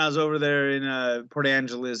was over there in Port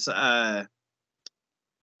Angeles,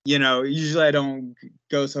 you know, usually I don't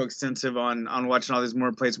go so extensive on watching all these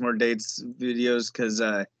more plates, more dates videos because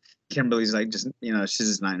Kimberly's like, just, you know, she's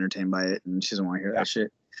just not entertained by it and she doesn't want to hear that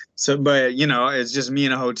shit. So, but you know, it's just me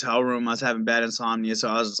in a hotel room. I was having bad insomnia, so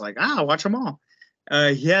I was just like, I'll watch them all.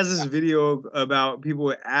 He has this video about people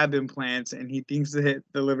with ab implants, and he thinks that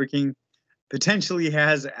the Liver King potentially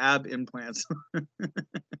has ab implants.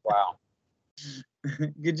 Wow.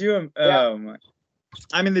 Could you?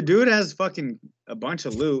 I mean, the dude has fucking a bunch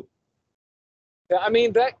of loot. Yeah, I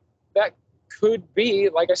mean that could be,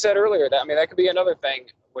 like I said earlier, that could be another thing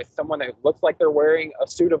with someone that looks like they're wearing a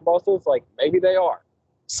suit of muscles. Like maybe they are.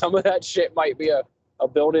 Some of that shit might be a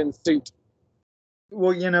built-in suit.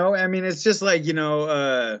 Well, you know, I mean, it's just like, you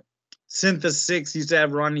know, Syntha 6 used to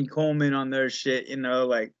have Ronnie Coleman on their shit, you know,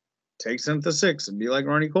 like take Syntha 6 and be like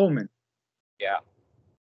Ronnie Coleman. Yeah.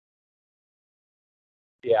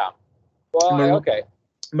 Yeah. Well, okay.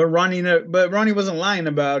 But Ronnie wasn't lying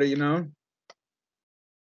about it, you know.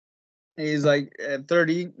 He's like at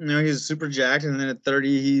 30, you know, he's super jacked, and then at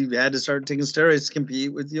 30 he had to start taking steroids to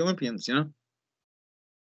compete with the Olympians, you know.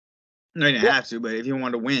 No, you didn't have to, but if you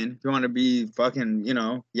want to win, if you want to be fucking, you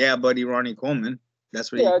know, yeah, buddy, Ronnie Coleman,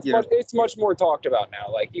 that's what it's much more talked about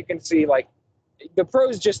now. Like you can see, like the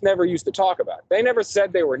pros just never used to talk about it. They never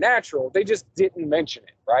said they were natural. They just didn't mention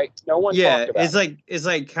it, right? No one talked about it. It's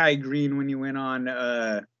like Kai Green when you went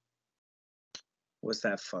on what's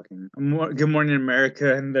that fucking Good Morning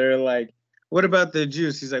America, and they're like, what about the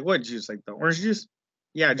juice? He's like, what juice? Like the orange juice?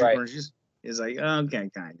 Yeah, I drink orange juice. He's like, okay,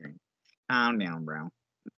 Kai Green, calm down, bro.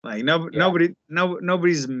 Like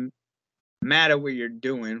nobody's mad at what you're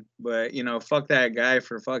doing, but you know, fuck that guy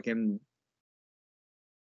for fucking.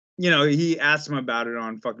 You know, he asked him about it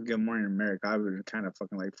on fucking Good Morning America. I would kind of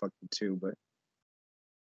fucking like fuck you too, but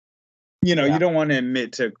you know, you don't want to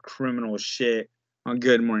admit to criminal shit on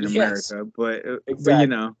Good Morning America, but you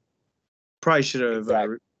know, probably should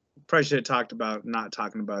have talked about not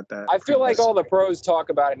talking about that. I feel like all the pros talk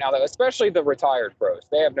about it now, though, especially the retired pros.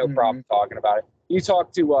 They have no problem talking about it. You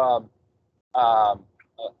talk to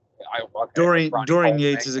Dorian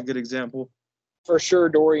Yates is a good example. For sure,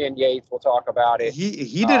 Dorian Yates will talk about it.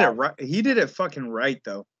 He did it right. He did it fucking right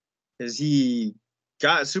though, because he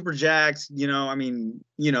got super jacked. You know, I mean,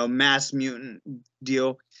 you know, mass mutant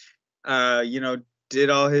deal. You know, did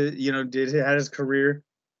all his, you know, had his career,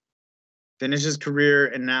 finished his career,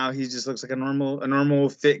 and now he just looks like a normal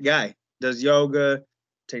fit guy. Does yoga,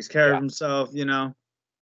 takes care of himself. You know,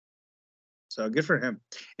 so good for him.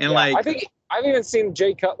 And like, I think I've even seen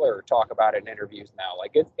Jay Cutler talk about it in interviews now.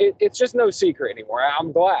 Like it's just no secret anymore.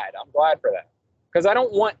 I'm glad for that, because I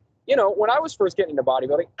don't want, you know, when I was first getting into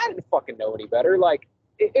bodybuilding, I didn't fucking know any better. Like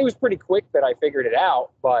it was pretty quick that I figured it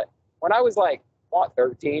out. But when I was like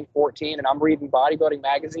 13, 14, and I'm reading bodybuilding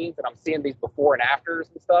magazines and I'm seeing these before and afters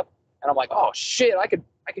and stuff, and I'm like, oh shit, I could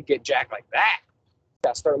get jacked like that.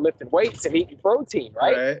 Got to start lifting weights and eating protein,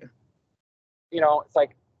 right? You know, it's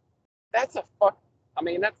like that's a fuck. I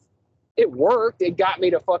mean, it worked. It got me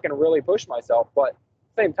to fucking really push myself, but at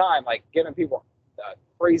the same time, like giving people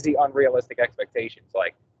crazy, unrealistic expectations,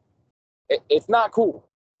 like it's not cool.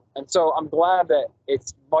 And so I'm glad that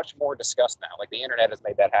it's much more discussed now. Like the internet has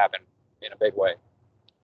made that happen in a big way.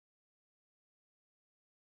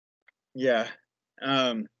 Yeah.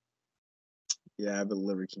 Yeah, but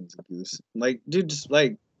Liver King's a goose. Like, dude, just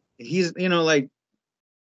like he's, you know, like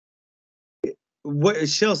what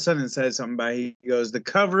Shell Sutton said something about it. He goes, the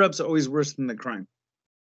cover-up's always worse than the crime.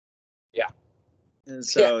 Yeah. And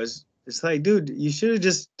so it's like, dude, you should have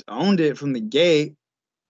just owned it from the gate,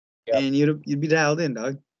 and you'd be dialed in,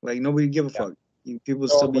 dog. Like nobody give a fuck. People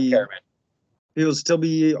still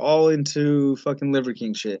be all into fucking Liver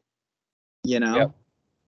King shit. You know. Yep.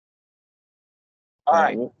 All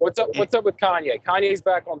right. What's up with Kanye? Kanye's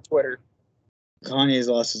back on Twitter. Kanye's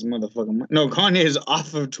lost his motherfucking mind. No, Kanye is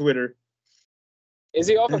off of Twitter. Is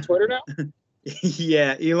he off of Twitter now?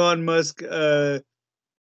 Yeah, Elon Musk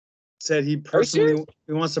said he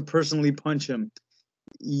wants to personally punch him.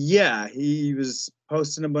 Yeah, he was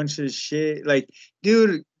posting a bunch of shit. Like,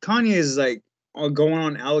 dude, Kanye is like going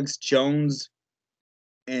on Alex Jones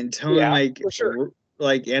and telling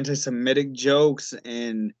like anti-Semitic jokes,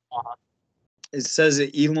 and it says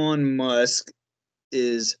that Elon Musk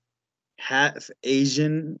is half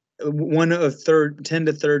Asian, one of 10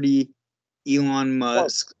 to 30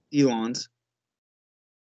 Elons,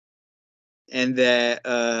 and that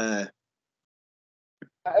I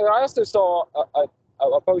also saw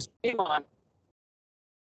a post Elon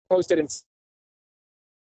posted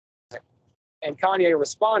and Kanye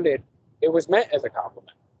responded, it was meant as a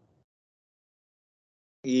compliment.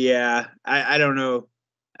 Yeah, I don't know.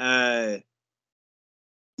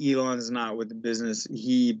 Elon's not with the business.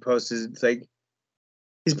 He posted like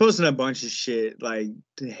he's posting a bunch of shit like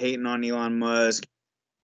hating on Elon Musk.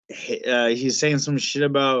 He's saying some shit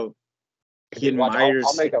about he admires.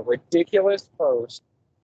 I'll make a ridiculous post.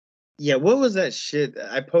 Yeah, what was that shit?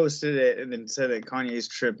 I posted it and then said that Kanye's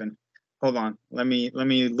tripping. Hold on, let me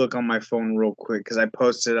look on my phone real quick because I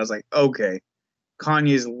posted. I was like, okay,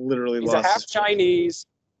 Kanye's literally He's lost. A half Chinese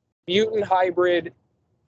mutant hybrid.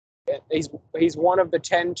 He's one of the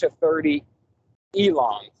 10 to 30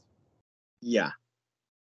 Elons. Yeah.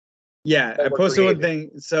 I posted one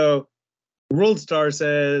thing. So World Star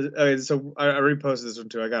says, okay, so I reposted this one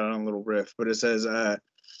too. I got it on a little riff, but it says,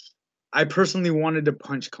 I personally wanted to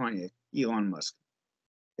punch Kanye, Elon Musk.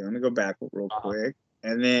 Okay, let me go back real quick.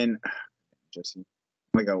 And then, Jesse, oh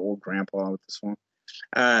my God, old grandpa with this one.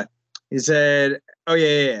 He said, oh,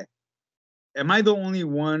 yeah. Am I the only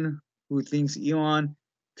one who thinks Elon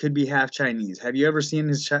could be half Chinese? Have you ever seen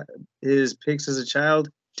his pics as a child?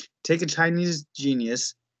 Take a Chinese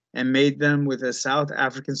genius and made them with a South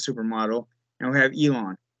African supermodel, and we have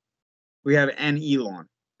Elon. We have an Elon.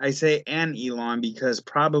 I say an Elon because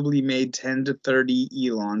probably made 10 to 30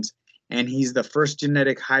 Elons, and he's the first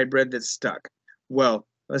genetic hybrid that stuck. Well,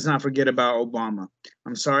 let's not forget about Obama.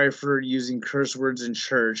 I'm sorry for using curse words in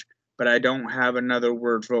church, but I don't have another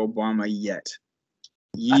word for Obama yet.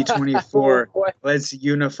 Ye24, let's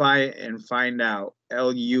unify and find out.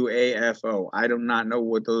 LUAFO. I do not know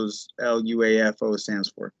what those LUAFO stands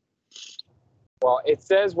for. Well, it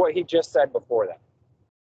says what he just said before that.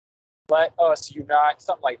 Let us unite,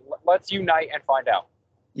 something like, let's unite and find out.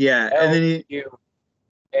 Yeah, and then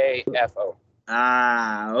LUAFO.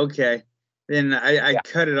 Ah, okay. Then I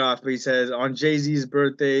cut it off, but he says, on Jay-Z's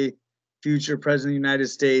birthday, future president of the United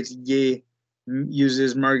States, Ye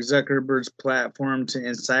uses Mark Zuckerberg's platform to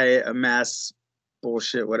incite a mass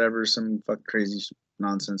bullshit, whatever, some fucking crazy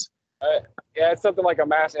nonsense. Yeah, it's something like a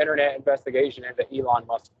mass internet investigation into Elon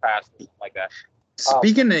Musk's past, like that.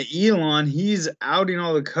 Speaking of Elon, he's outing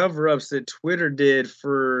all the cover-ups that Twitter did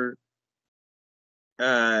for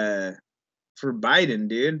Biden,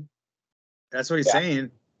 dude. That's what he's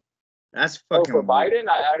saying. That's fucking. For Biden,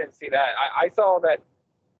 I didn't see that. I saw that.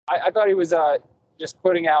 I thought he was just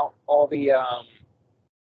putting out all the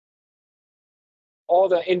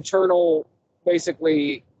internal,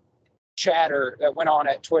 basically, chatter that went on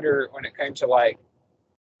at Twitter when it came to like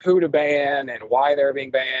who to ban and why they're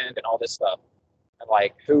being banned and all this stuff, and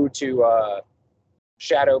like who to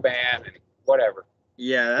shadow ban and whatever.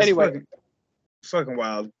 Yeah. That's anyway, fucking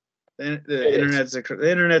wild. The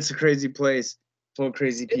internet's a crazy place full of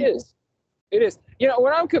crazy people. It is. You know,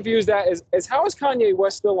 what I'm confused at is how is Kanye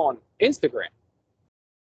West still on Instagram?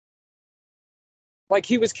 Like,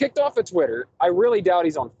 he was kicked off of Twitter. I really doubt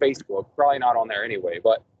he's on Facebook. Probably not on there anyway.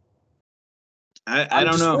 But I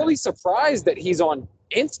don't know. I'm really surprised that he's on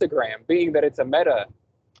Instagram, being that it's a Meta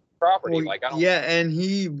property. Well, like, and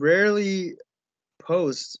he rarely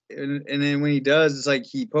posts, and then when he does, it's like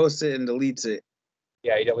he posts it and deletes it.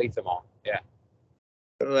 Yeah, he deletes them all. Yeah.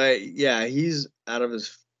 Like, yeah, he's out of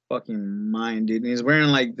his fucking mind, dude. And he's wearing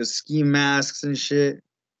like the ski masks and shit.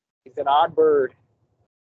 He's an odd bird.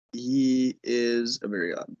 He is a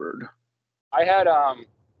very odd bird. I had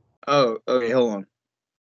Oh, okay, hold on.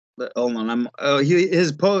 I'm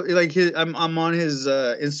his post like I'm on his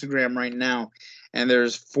Instagram right now, and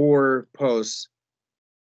there's 4 posts.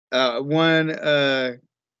 One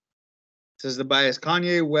says the bias.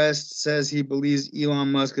 Kanye West says he believes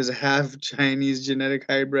Elon Musk is a half Chinese genetic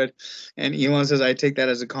hybrid, and Elon says I take that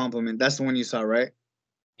as a compliment. That's the one you saw, right?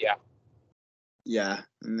 Yeah. Yeah,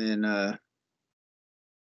 and then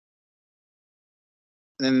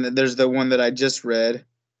there's the one that I just read,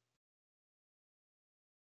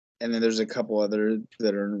 and then there's a couple other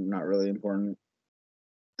that are not really important.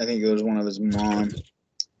 I think it was one of his mom.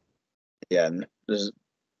 Yeah, but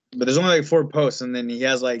there's only like 4 posts, and then he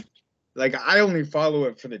has like I only follow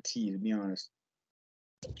it for the tea, to be honest.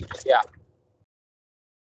 Yeah.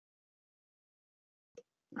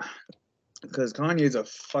 Because Kanye's he's a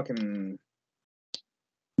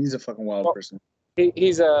fucking wild person.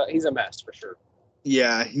 He's a mess for sure.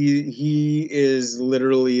 Yeah, he is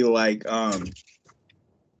literally like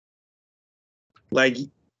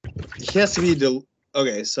he has to be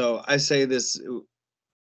okay. So I say this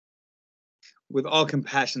with all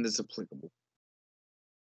compassion that's applicable.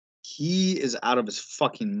 He is out of his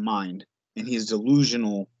fucking mind, and he's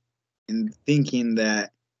delusional in thinking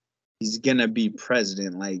that he's gonna be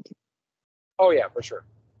president. Like, oh yeah, for sure.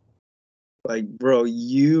 Like, bro,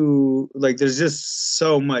 there's just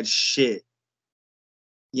so much shit.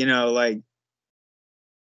 You know, like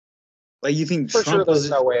you think For Trump sure, there's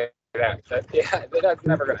no way that's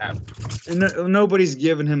never gonna happen. And nobody's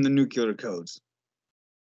giving him the nuclear codes.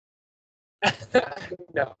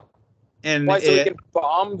 No. And why, so he can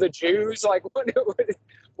bomb the Jews? Like,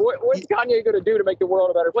 what's Kanye gonna do to make the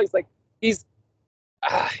world a better place? Like, he's,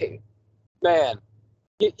 man,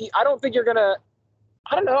 I don't think you're gonna.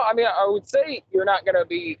 I don't know. I mean, I would say you're not gonna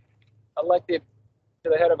be elected to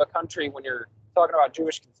the head of a country when you're talking about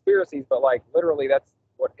Jewish conspiracies, but like literally, that's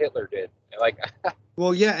what Hitler did. Like,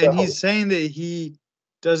 well, yeah, and he's saying that he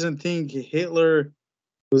doesn't think Hitler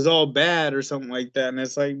was all bad or something like that, and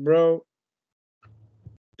it's like, bro,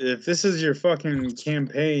 if this is your fucking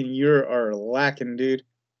campaign, you are lacking, dude.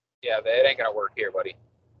 Yeah, it ain't gonna work here, buddy.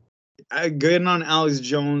 Getting on Alex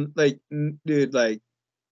Jones, dude,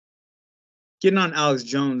 getting on Alex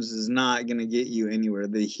Jones is not gonna get you anywhere.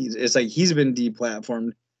 It's like he's been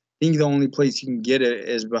deplatformed. I think the only place you can get it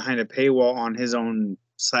is behind a paywall on his own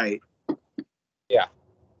site. Yeah.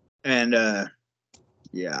 And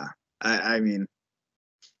yeah, I mean,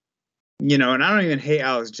 you know, and I don't even hate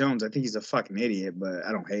Alex Jones. I think he's a fucking idiot, but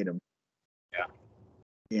I don't hate him. Yeah.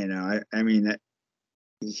 You know, I mean,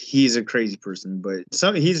 he's a crazy person, but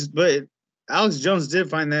Alex Jones did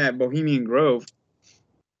find that Bohemian Grove.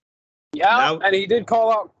 Yeah, and he did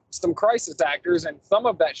call out some crisis actors, and some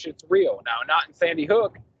of that shit's real. Now, not in Sandy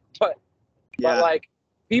Hook, but like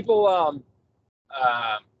people,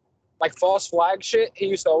 like false flag shit. He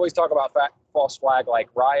used to always talk about false flag, like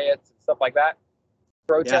riots and stuff like that,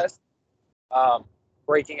 protests,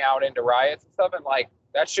 breaking out into riots and stuff, and like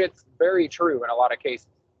that shit's very true in a lot of cases.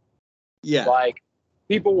 Yeah, like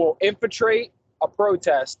people will infiltrate a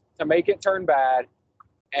protest to make it turn bad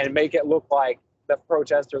and make it look like the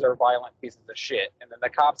protesters are violent pieces of shit, and then the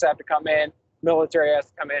cops have to come in, military has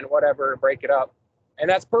to come in, whatever, break it up, and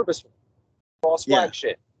that's purposeful. False flag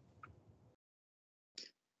shit.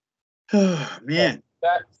 Man,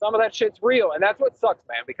 that some of that shit's real, and that's what sucks,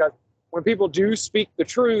 man. Because when people do speak the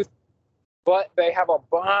truth, but they have a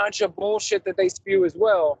bunch of bullshit that they spew as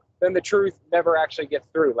well, then the truth never actually gets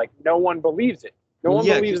through. Like, no one believes it. No one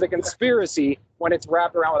believes the conspiracy when it's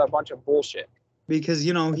wrapped around with a bunch of bullshit. Because,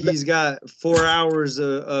 you know, he's got 4 hours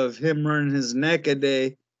of him running his neck a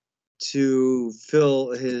day to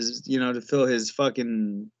fill his,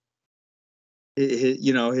 fucking,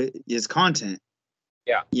 his content.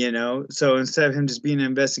 Yeah. You know, so instead of him just being an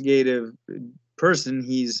investigative person,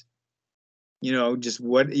 he's, just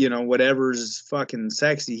whatever's fucking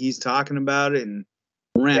sexy, he's talking about it and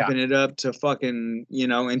ramping it up to fucking,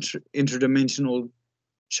 interdimensional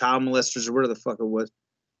child molesters or whatever the fuck it was.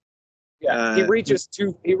 Yeah, he reaches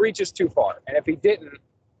too far, and if he didn't,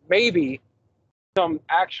 maybe some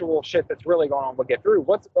actual shit that's really going on would get through.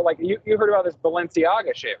 What's like you heard about this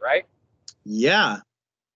Balenciaga shit, right? Yeah.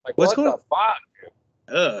 Like, what the fuck,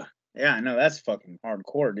 dude? Yeah, I know, that's fucking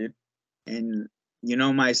hardcore, dude. And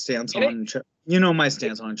my stance on child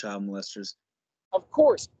molesters. Of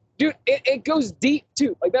course, dude. It goes deep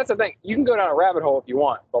too. Like, that's the thing. You can go down a rabbit hole if you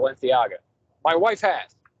want. Balenciaga. My wife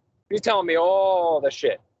has. She's telling me all the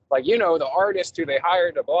shit. Like, the artist who they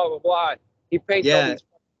hired to blah, blah, blah. He paid all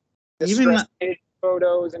these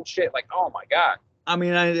photos and shit. Like, oh, my God. I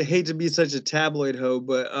mean, I hate to be such a tabloid hoe,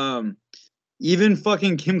 but even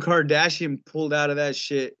fucking Kim Kardashian pulled out of that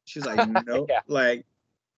shit. She's like, nope.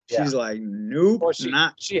 She's like, nope. Well, she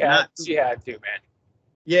had to, man.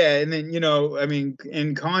 Yeah, and then I mean,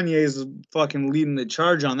 and Kanye's fucking leading the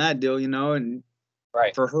charge on that deal, and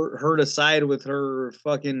Right. for her to side with her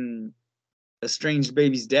fucking estranged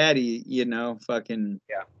baby's daddy, fucking.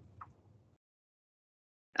 Yeah.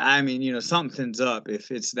 I mean, something's up if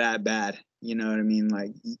it's that bad. You know what I mean?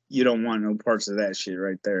 Like, you don't want no parts of that shit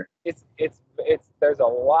right there. It's there's a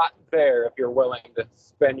lot there if you're willing to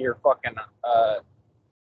spend your fucking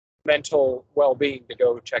mental well-being to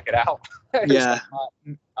go check it out. Yeah,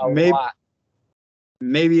 a maybe lot.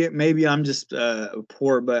 maybe I'm just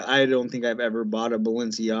poor, but I don't think I've ever bought a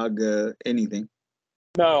Balenciaga anything.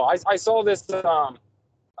 No, I saw this. Do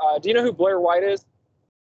you know who Blair White is?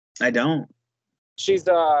 I don't. She's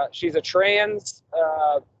a trans.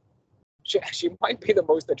 She might be the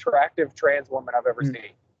most attractive trans woman I've ever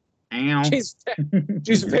seen. Ow.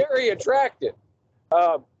 She's very attractive,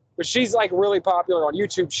 but she's like really popular on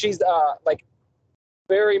YouTube. She's like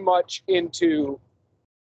very much into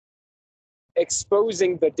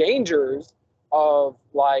exposing the dangers of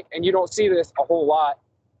like, and you don't see this a whole lot,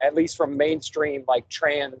 at least from mainstream like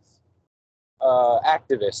trans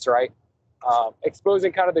activists, right?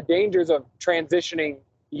 Exposing kind of the dangers of transitioning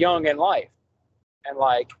young in life, and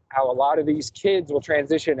like how a lot of these kids will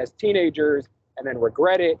transition as teenagers and then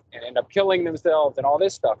regret it and end up killing themselves and all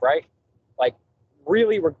this stuff, right? Like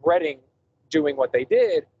really regretting doing what they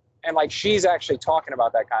did. And like she's actually talking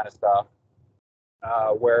about that kind of stuff,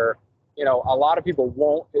 where a lot of people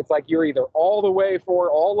won't. It's like you're either all the way for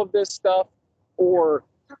all of this stuff or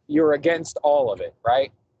you're against all of it,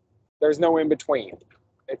 right? There's no in between.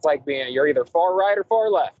 It's like you're either far right or far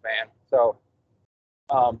left, man. So,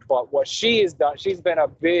 but what she has done, she's been a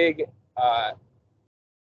big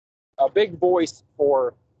voice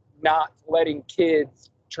for not letting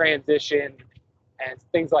kids transition and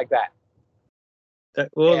things like that.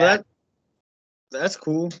 That's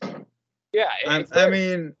cool. Yeah, I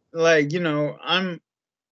mean, like, I'm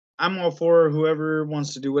all for whoever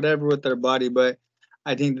wants to do whatever with their body, but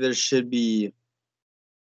I think there should be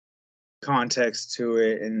context to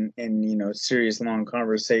it and serious long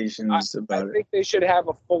conversations about it. I think they should have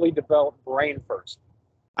a fully developed brain first.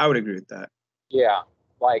 I would agree with that. Yeah,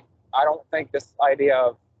 like I don't think this idea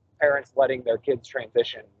of parents letting their kids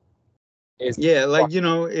transition is like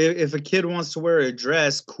if a kid wants to wear a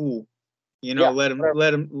dress, cool. Let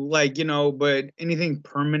them like but anything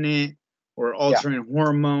permanent or altering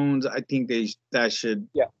hormones, I think that should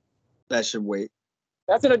wait.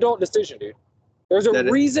 That's an adult decision, dude. There's a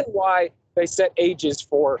reason why they set ages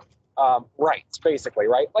for rights, basically,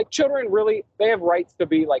 right? Like children really, they have rights to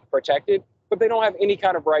be like protected, but they don't have any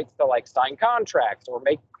kind of rights to like sign contracts or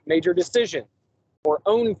make major decisions or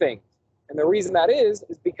own things. And the reason that is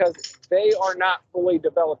because they are not fully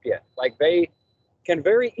developed yet. Like they can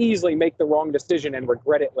very easily make the wrong decision and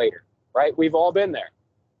regret it later, right? We've all been there.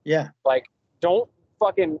 Yeah. Like, don't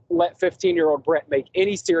fucking let 15-year-old Brett make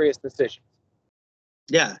any serious decisions.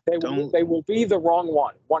 Yeah. They will be the wrong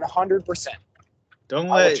one, 100%. Don't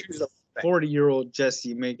let 40-year-old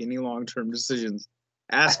Jesse make any long-term decisions.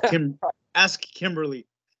 Ask Kimberly.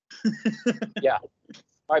 Yeah,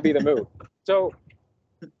 might be the move. So,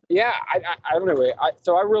 yeah, I don't know.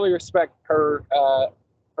 So I really respect her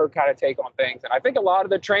kind of take on things, and I think a lot of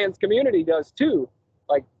the trans community does too.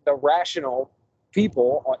 Like the rational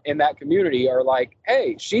people in that community are like,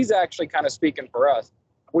 hey, she's actually kind of speaking for us.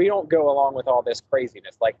 We don't go along with all this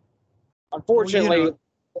craziness. Like, unfortunately,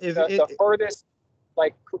 the furthest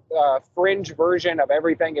like fringe version of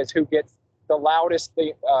everything is who gets the loudest,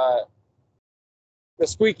 the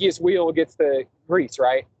squeakiest wheel gets the grease,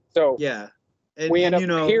 right? So yeah, we end up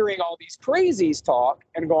hearing all these crazies talk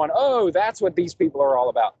and going, oh, that's what these people are all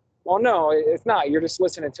about. Well, no, it's not. You're just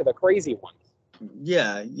listening to the crazy ones.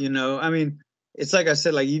 Yeah, I mean, it's like I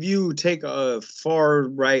said, like if you take a far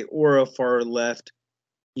right or a far left,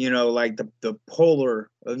 like the polar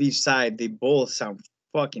of each side, they both sound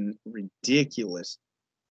fucking ridiculous.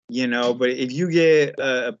 But if you get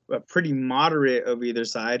a pretty moderate of either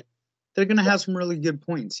side, they're gonna have some really good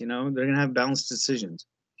points. They're gonna have balanced decisions.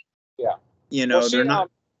 Yeah. Well, they're not.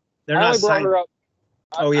 They're I not. Only brought her up.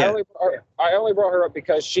 Oh yeah. I only brought her up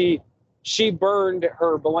because she burned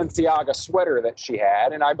her Balenciaga sweater that she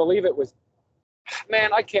had, and I believe it was,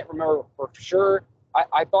 man, I can't remember for sure.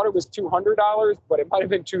 I thought it was $200, but it might have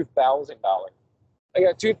been $2,000. I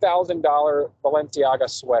got $2,000 Balenciaga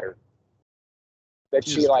sweater that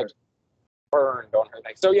she like burned on her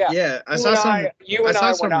thing. So yeah. Yeah, I saw some. You and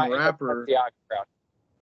I were not rapper. In the Balenciaga crowd.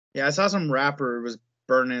 Yeah, I saw some rapper was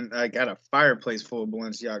burning like at a fireplace full of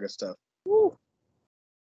Balenciaga stuff. Woo.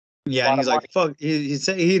 Yeah, and he's like, "Fuck." He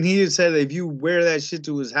said if you wear that shit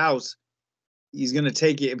to his house, he's gonna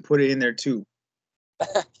take it and put it in there too.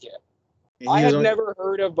 Yeah. He I was had never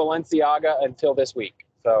heard of Balenciaga until this week.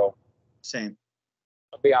 So same.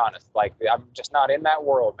 I'll be honest. Like, I'm just not in that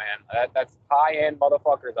world, man. That's high end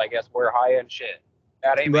motherfuckers, I guess, wear high end shit.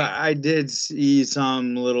 That ain't me. But I did see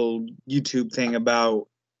some little YouTube thing about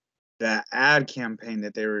the ad campaign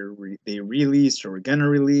that they released or were gonna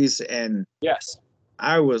release, and Yes.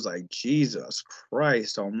 I was like, Jesus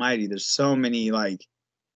Christ Almighty! There's so many like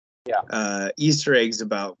Easter eggs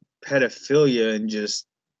about pedophilia and just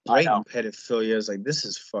blatant pedophilia. It's like, this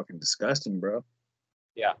is fucking disgusting, bro.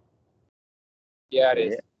 Yeah. Yeah, it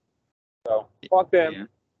is. So fuck them. Yeah.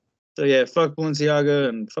 So yeah, fuck Balenciaga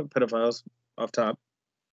and fuck pedophiles off top.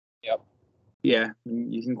 Yep. Yeah,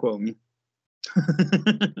 you can quote me.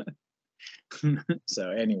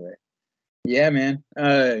 So anyway, yeah, man.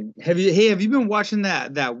 Have you been watching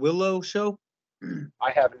that Willow show?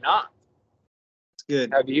 I have not. It's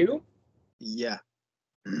good. Have you? Yeah.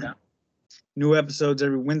 Yeah. New episodes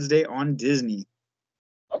every Wednesday on Disney.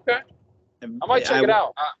 Okay. I might check it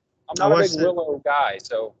out. I'm not a big Willow guy,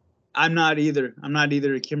 so. I'm not either.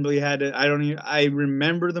 Kimberly had it. I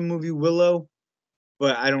remember the movie Willow,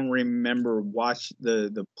 but I don't remember watch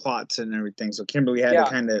the plots and everything. So Kimberly had to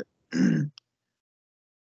kind of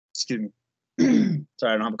excuse me.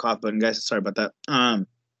 Sorry, I don't have a cough button, guys. Sorry about that.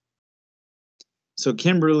 So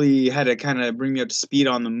Kimberly had to kind of bring me up to speed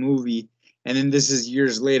on the movie, and then this is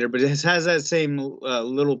years later, but it has that same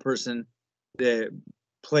little person that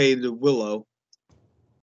played the Willow.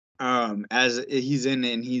 As he's in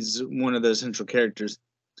it, and he's one of the central characters.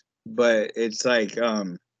 But it's like, I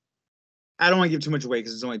don't want to give too much away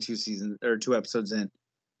because it's only 2 episodes in.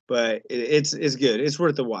 But it's good. It's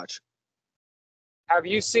worth the watch. Have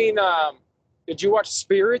you seen? Did you watch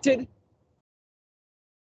Spirited?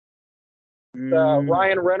 The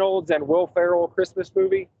Ryan Reynolds and Will Ferrell Christmas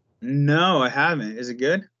movie? No, I haven't. Is it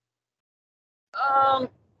good? All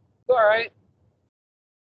right.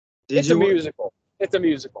 It's a musical. It's a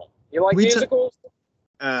musical. You like musicals?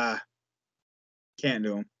 Can't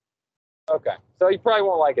do them. Okay, so you probably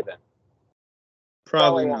won't like it then.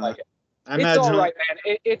 Probably won't not. like it. It's all right,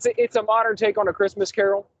 man. It's a modern take on A Christmas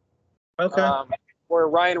Carol. Okay. Where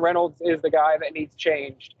Ryan Reynolds is the guy that needs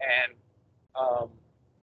changed, and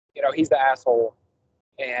he's the asshole,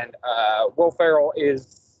 and Will Ferrell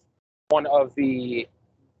is one of the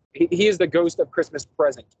he is the ghost of Christmas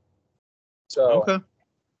Present. So okay.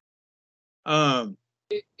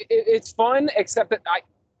 It's fun, except that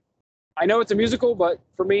I know it's a musical, but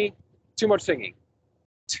for me, too much singing.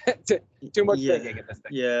 Too much singing in this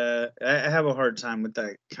thing. Yeah, I have a hard time with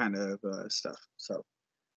that kind of stuff. So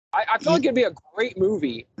I feel like it'd be a great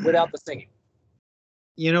movie without the singing.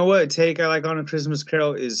 You know what take I like on A Christmas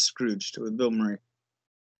Carol is Scrooged with Bill Murray.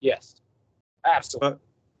 Yes, absolutely.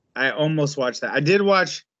 But I almost watched that. I did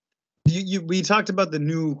watch. We talked about the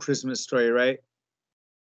new Christmas Story, right?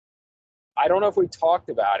 I don't know if we talked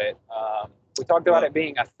about it. We talked about it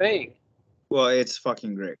being a thing. Well, it's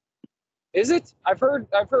fucking great. Is it? I've heard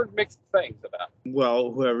mixed things about it.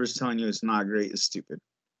 Well, whoever's telling you it's not great is stupid.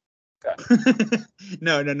 Okay.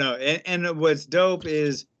 No. And what's dope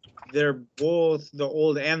is they're both, the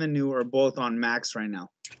old and the new, are both on Max right now.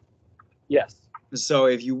 Yes. So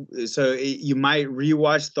you might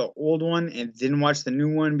rewatch the old one and then watch the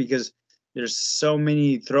new one because there's so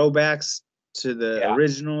many throwbacks to the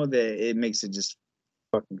original that it makes it just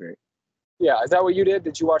fucking great. Yeah, is that what you did?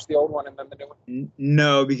 Did you watch the old one and then the new one?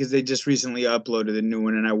 No, because they just recently uploaded the new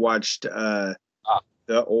one, and I watched the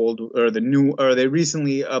old or the new, or they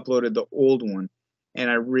recently uploaded the old one, and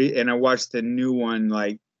I watched the new one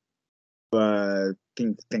like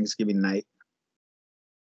Thanksgiving night.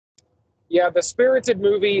 Yeah, the Spirited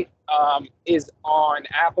movie is on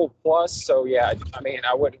Apple Plus, so yeah, I mean,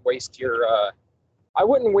 I wouldn't waste your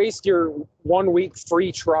 1 week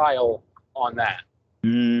free trial on that.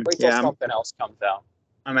 Wait till something else comes out.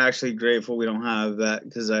 I'm actually grateful we don't have that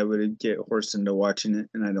because I would get horsed into watching it,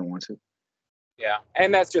 and I don't want to. Yeah,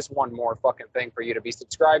 and that's just one more fucking thing for you to be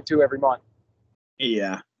subscribed to every month.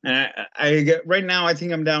 Yeah, and I get right now. I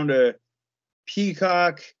think I'm down to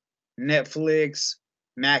Peacock, Netflix,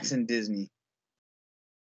 Max, and Disney.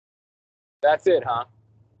 That's it, huh?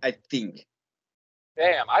 I think.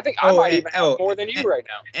 Damn, I think I might even have more than you right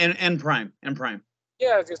now. And Prime.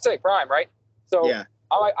 Yeah, I was gonna say Prime, right? So yeah.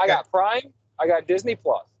 I got Prime, I got Disney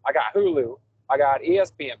Plus, I got Hulu, I got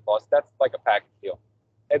ESPN Plus. That's like a package deal.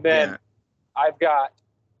 And then I've got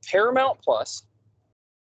Paramount Plus.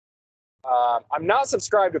 I'm not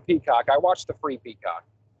subscribed to Peacock. I watch the free Peacock.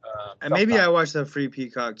 Maybe I watch the free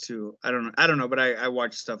Peacock too. I don't know, but I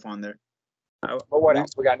watch stuff on there. But what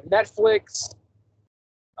else? We got Netflix.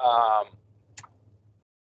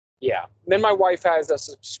 Yeah. Then my wife has a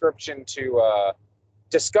subscription to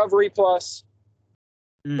Discovery Plus,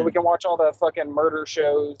 so we can watch all the fucking murder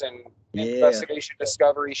shows and Yeah. investigation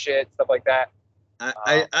discovery shit, stuff like that.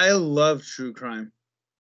 I love true crime.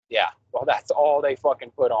 Yeah. Well, that's all they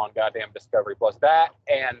fucking put on goddamn Discovery Plus. That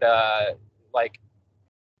and like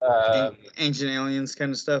Ancient aliens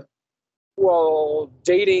kind of stuff. well,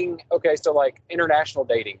 dating. Okay, so like international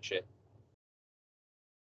dating shit,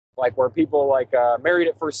 like where people like married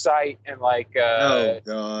at first sight and like Oh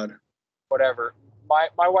God. whatever.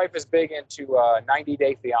 My wife is big into 90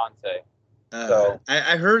 Day Fiance. So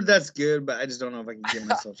I heard that's good, but I just don't know if I can get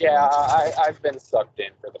myself to yeah, watch I've been sucked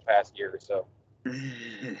in for the past year or so.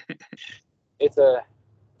 it. It's a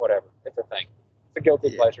whatever. It's a thing. It's a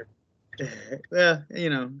guilty pleasure. Well, you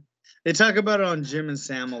know, they talk about it on Jim and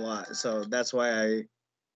Sam a lot, so that's why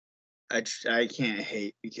I can't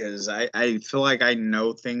hate, because I feel like I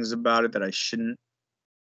know things about it that I shouldn't.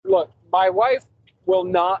 Look, my wife will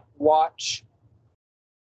not watch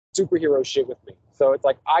superhero shit with me. So it's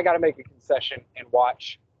like I got to make a concession and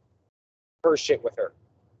watch her shit with her.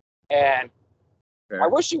 And Fair. I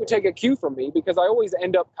wish she would take a cue from me, because I always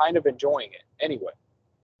end up kind of enjoying it anyway.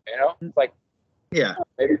 You know, it's like, Yeah,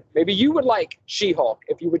 maybe you would like She-Hulk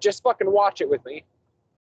if you would just fucking watch it with me.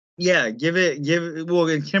 yeah. Give it. Well,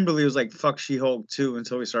 and Kimberly was like, "Fuck She-Hulk" too,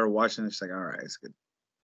 until we started watching it. She's like, "All right, it's good."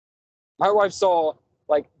 My wife saw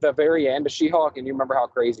like the very end of She-Hulk, and you remember how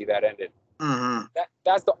crazy that ended.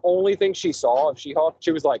 That's the only thing she saw of She-Hulk.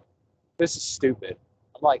 She was like, "This is stupid."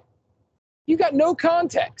 I'm like, "You got no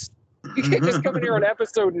context. You can't just come in here on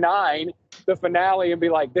episode 9, the finale, and be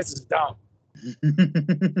like, this is dumb."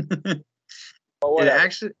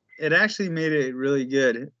 It actually made it really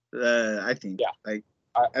good. I think. Yeah. Like,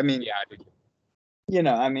 I mean, yeah, I do. You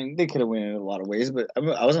know, I mean, they could have went in a lot of ways, but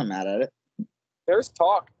I wasn't mad at it. There's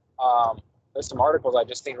talk. There's some articles I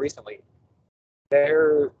just seen recently.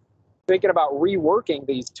 They're thinking about reworking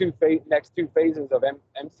these next two phases of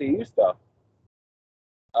MCU stuff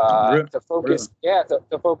to focus. Really? Yeah,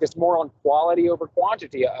 to focus more on quality over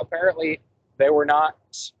quantity. Apparently, they were not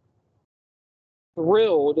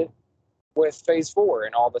thrilled with Phase 4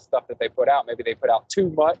 and all the stuff that they put out. Maybe they put out too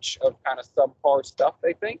much of kind of subpar stuff,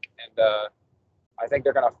 they think, and I think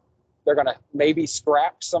they're gonna maybe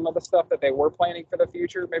scrap some of the stuff that they were planning for the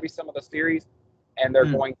future, maybe some of the series, and they're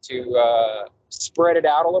going to spread it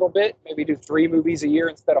out a little bit, maybe do 3 movies a year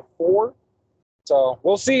instead of 4. So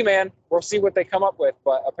we'll see, man. We'll see what they come up with,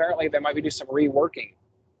 but apparently they might do some reworking,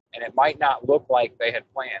 and it might not look like they had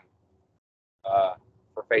planned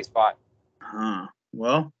for Phase 5.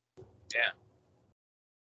 Well. Yeah.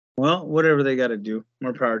 Well, whatever they got to do,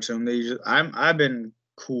 more power to them. I've been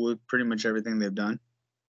cool with pretty much everything they've done.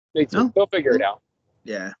 Me too. No? They'll figure it out.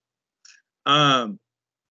 Yeah. I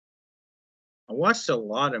watched a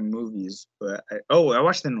lot of movies, but I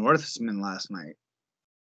watched The Northman last night.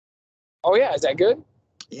 Oh yeah, is that good?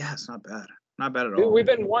 Yeah, it's not bad. Not bad at Dude, all. We've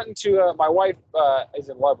been wanting to. My wife is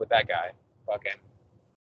in love with that guy. Fucking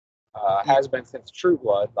has been since True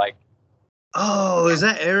Blood. Like. Oh, is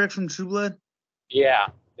that Eric from True Blood? Yeah.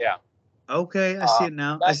 Okay, I see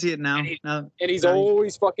it now. And he's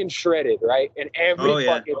always fucking shredded, right? In every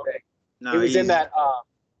fucking thing. No, he was in that.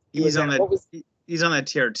 He's on that. He's on that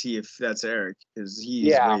TRT. If that's Eric, because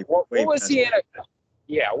he's way what was he in?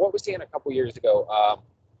 What was he in a couple years ago?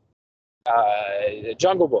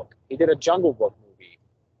 Jungle Book. He did a Jungle Book movie.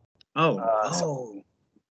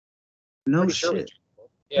 No shit. Sure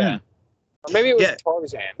yeah. Or maybe it was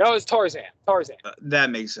Tarzan. No, it was Tarzan. That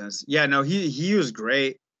makes sense. Yeah, no, he was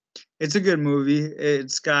great. It's a good movie.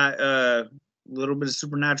 It's got a little bit of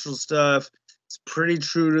supernatural stuff. It's pretty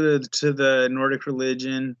true to the Nordic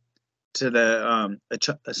religion, to the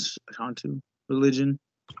Ashanti religion.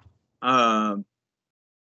 Yeah,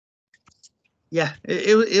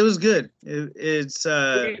 it was good. It's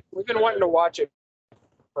we've been wanting to watch it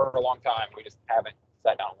for a long time. We just haven't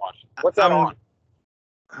sat down and watched it. What's that on?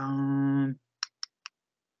 I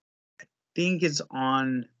think it's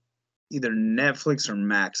on either Netflix or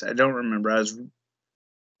Max. I don't remember. I was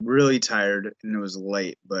really tired and it was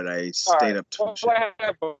late, but I stayed up to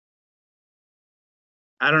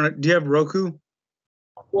I don't know. Do you have Roku?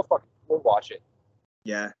 We'll watch it.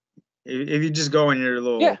 Yeah. If you just go in your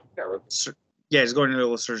little just go in your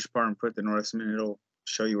little search bar and put The Northman, it'll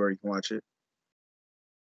show you where you can watch it.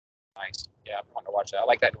 Nice. Yeah, I want to watch that. I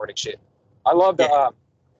like that Nordic shit. I loved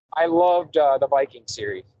the Viking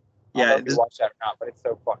series. I don't know if you watched that or not, but it's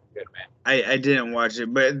so fucking good, man. I didn't watch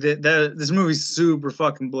it, but this movie's super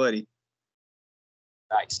fucking bloody.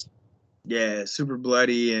 Nice. Yeah, super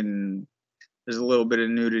bloody, and there's a little bit of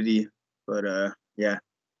nudity, but yeah.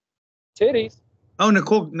 Titties. Oh,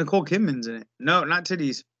 Nicole Kidman's in it. No, not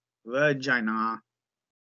titties. Vagina.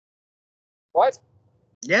 What?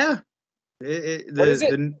 Yeah. What is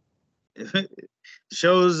it?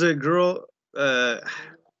 Shows a girl. I'll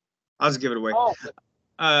just give it away. Oh,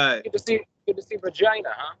 Uh, good to see vagina,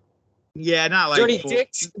 huh? yeah, not Is there like any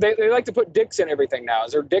dicks? They like to put dicks in everything now.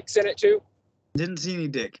 Is there dicks in it too? Didn't see any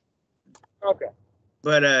dick. Okay.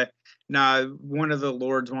 But nah, one of the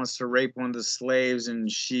lords wants to rape one of the slaves,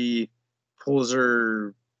 and she pulls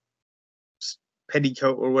her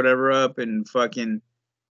petticoat or whatever up and fucking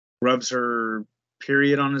rubs her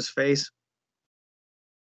period on his face.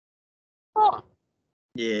 Huh.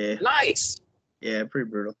 Yeah. Nice. Yeah, pretty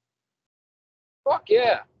brutal. Fuck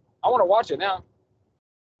yeah. I want to watch it now.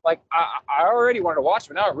 Like I already wanted to watch it,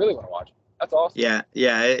 but now I really want to watch it. That's awesome.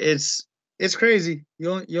 Yeah, it's crazy.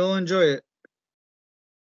 You'll enjoy it.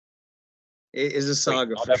 It is a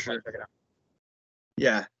saga for sure. Check it out.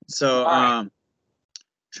 Yeah. So right.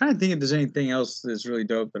 trying to think if there's anything else that's really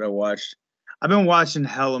dope that I watched. I've been watching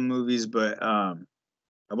hella movies, but I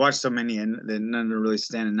watched so many and none are really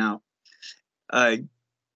standing out.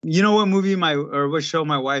 You know what movie what show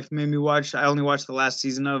my wife made me watch? I only watched the last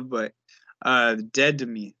season of, but Dead to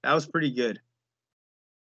Me. That was pretty good.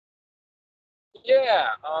 Yeah,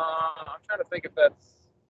 I'm trying to think if that's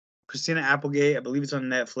Christina Applegate. I believe it's on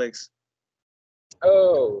Netflix.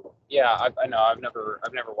 Oh, yeah, I know. I've never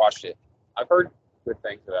watched it. I've heard good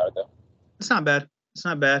things about it though. It's not bad.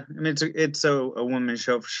 I mean, it's a woman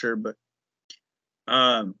show for sure, but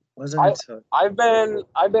I've been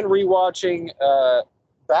rewatching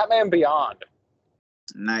Batman Beyond.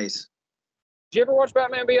 Nice. Did you ever watch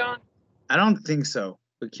Batman Beyond? I don't think so,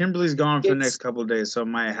 but Kimberly's gone for the next couple of days, so it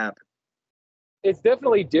might happen. It's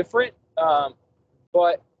definitely different,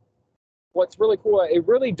 but what's really cool, it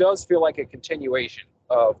really does feel like a continuation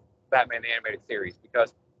of Batman the Animated Series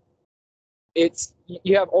because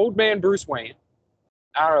you have old man Bruce Wayne.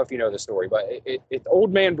 I don't know if you know the story, but it's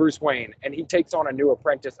old man Bruce Wayne, and he takes on a new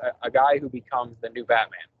apprentice, a guy who becomes the new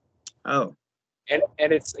Batman. Oh. And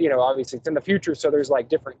it's, obviously it's in the future, so there's like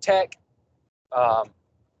different tech.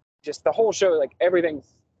 Just the whole show, like everything's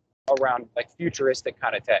around like futuristic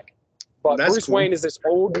kind of tech. But Bruce Wayne is this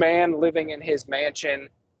old man living in his mansion,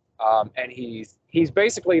 and he's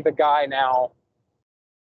basically the guy now.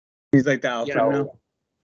 He's like the alpha now.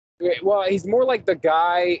 Well, he's more like the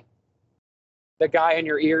guy in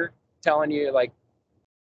your ear telling you, like,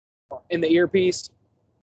 in the earpiece.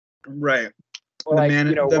 Right. Or like,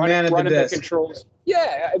 running the controls.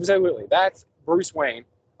 Yeah, absolutely. That's Bruce Wayne.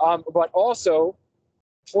 But also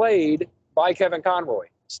played by Kevin Conroy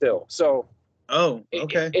still. So oh,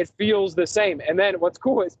 okay. It feels the same. And then what's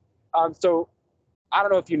cool is, so I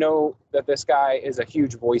don't know if you know that this guy is a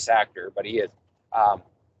huge voice actor, but he is.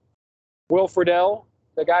 Will Friedle,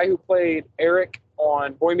 the guy who played Eric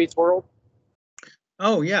on Boy Meets World.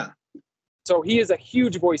 Oh, yeah. So he is a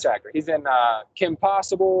huge voice actor. He's in Kim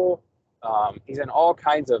Possible. He's in all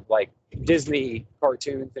kinds of like Disney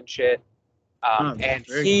cartoons and shit. And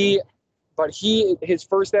his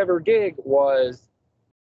first ever gig was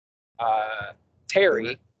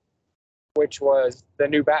Terry, which was the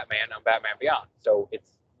new Batman on Batman Beyond. So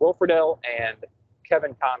it's Will Friedle and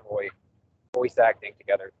Kevin Conroy voice acting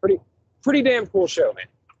together. Pretty damn cool show, man.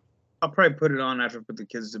 I'll probably put it on after I put the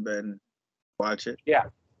kids to bed and watch it. Yeah.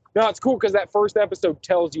 No, it's cool because that first episode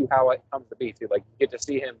tells you how it comes to be, too. Like, you get to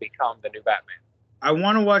see him become the new Batman. I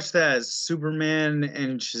want to watch that as Superman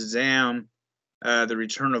and Shazam, The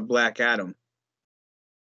Return of Black Adam.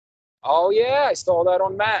 Oh, yeah. I saw that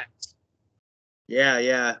on Max.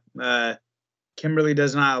 Yeah. Kimberly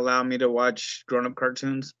does not allow me to watch grown-up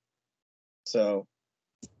cartoons. So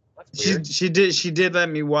she did let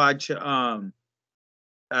me watch the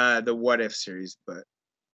What If series, but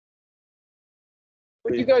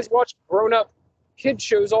you guys watch grown-up kid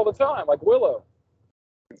shows all the time, like Willow.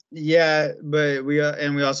 Yeah, but we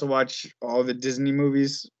also watch all the Disney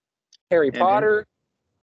movies. Harry Potter.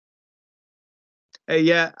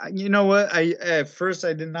 Yeah, you know what? At first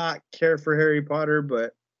I did not care for Harry Potter,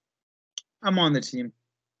 but I'm on the team.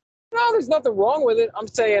 No, there's nothing wrong with it. I'm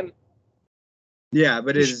saying. Yeah,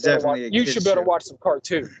 but it's definitely you should better watch some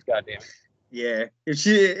cartoons. Goddamn it. Yeah, if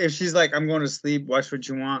she's like, I'm going to sleep, watch what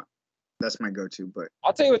you want. That's my go-to. But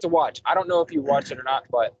I'll tell you what to watch. I don't know if you watch it or not,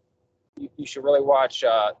 but you should really watch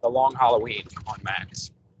The Long Halloween on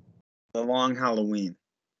Max. The Long Halloween.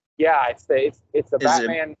 Yeah, it's the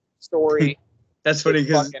Batman story. That's funny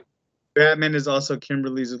because Batman is also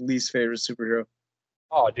Kimberly's least favorite superhero.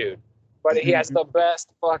 Oh, dude. But he has the best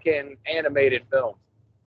fucking animated films.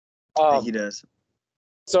 He does.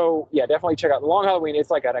 So, yeah, definitely check out The Long Halloween.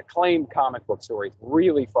 It's like an acclaimed comic book story. It's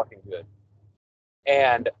really fucking good.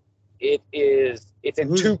 and it's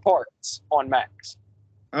in 2 parts on Max.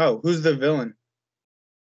 Oh, who's the villain?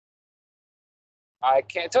 I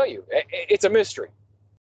can't tell you. It's a mystery.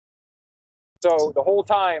 So the whole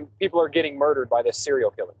time, people are getting murdered by this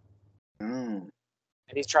serial killer. Oh,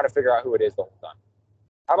 And he's trying to figure out who it is the whole time.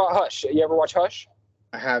 How about Hush? You ever watch Hush?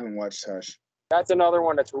 I haven't watched Hush. That's another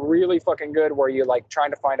one that's really fucking good where you're like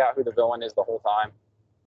trying to find out who the villain is the whole time.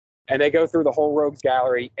 And they go through the whole rogues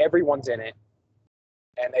gallery. Everyone's in it.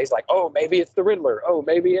 And he's like, oh, maybe it's the Riddler. Oh,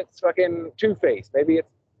 maybe it's fucking Two-Face. Maybe it's,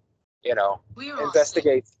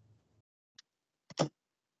 investigates.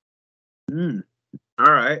 All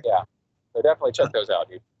right. Yeah. So definitely check those out,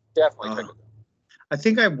 dude. Definitely check those out. I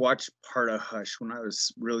think I watched part of Hush when I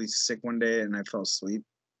was really sick one day and I fell asleep.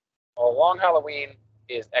 Oh, Long Halloween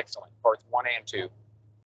is excellent. Parts 1 and 2.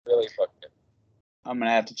 Really fucking good. I'm going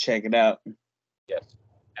to have to check it out. Yes.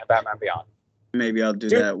 And Batman Beyond. Maybe I'll do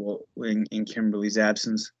that in Kimberly's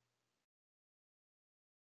absence.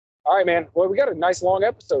 All right, man. Well, we got a nice long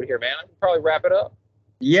episode here, man. I can probably wrap it up.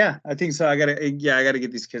 Yeah, I think so. I gotta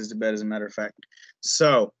get these kids to bed, as a matter of fact.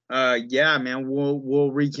 So, yeah, man,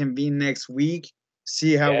 we'll reconvene next week.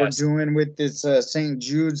 See how we're doing with this St.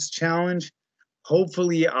 Jude's challenge.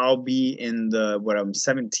 Hopefully, I'll be in I'm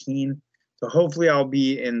 17, so hopefully I'll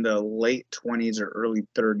be in the late 20s or early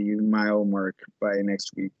 30-mile mark by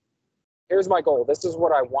next week. Here's my goal. This is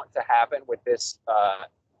what I want to happen with this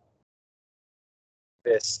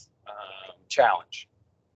challenge.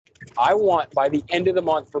 I want by the end of the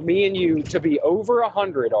month for me and you to be over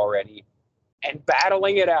 100 already and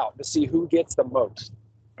battling it out to see who gets the most.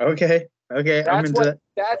 Okay. I'm into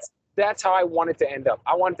that. That's how I want it to end up.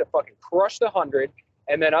 I want it to fucking crush the 100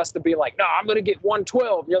 and then us to be like, no, I'm going to get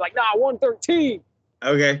 112. You're like, nah, 113.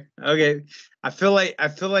 Okay. I feel like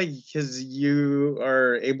because you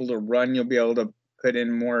are able to run, you'll be able to put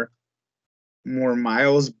in more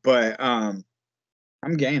miles, but I'm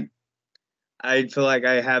game. I feel like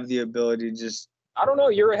I have the ability to just. I don't know.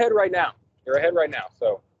 You're ahead right now.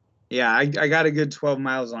 So. Yeah, I got a good 12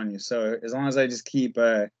 miles on you. So as long as I just keep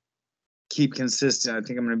consistent, I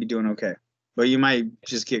think I'm gonna be doing okay. But you might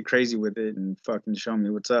just get crazy with it and fucking show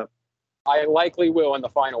me what's up. I likely will in the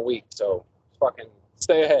final week. So fucking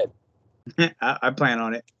stay ahead. I plan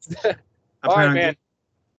on it. All right, man.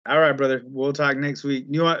 All right, brother. We'll talk next week.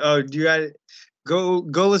 You want? Do you got go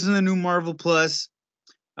listen to the new Marvel Plus?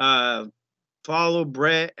 Follow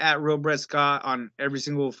Brett at Real Brett Scott on every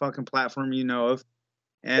single fucking platform you know of.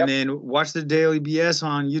 And then watch the Daily BS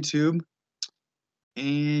on YouTube.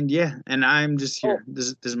 And yeah, and I'm just here.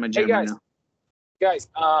 This is my jam right now. Guys,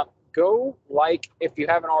 go if you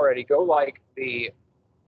haven't already, go the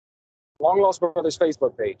Long Lost Brothers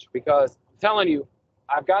Facebook page because I'm telling you,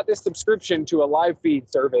 I've got this subscription to a live feed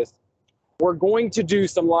service. We're going to do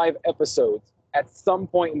some live episodes at some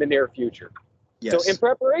point in the near future. Yes. So in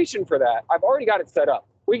preparation for that, I've already got it set up.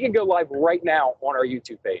 We can go live right now on our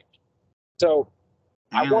YouTube page. So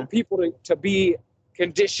I want people to be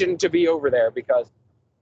conditioned to be over there because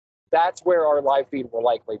that's where our live feed will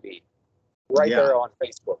likely be. Right there on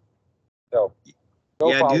Facebook. So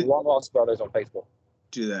go follow Long Lost Brothers on Facebook.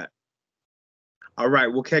 Do that. All right.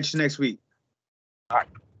 We'll catch you next week. All right.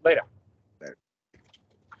 Later.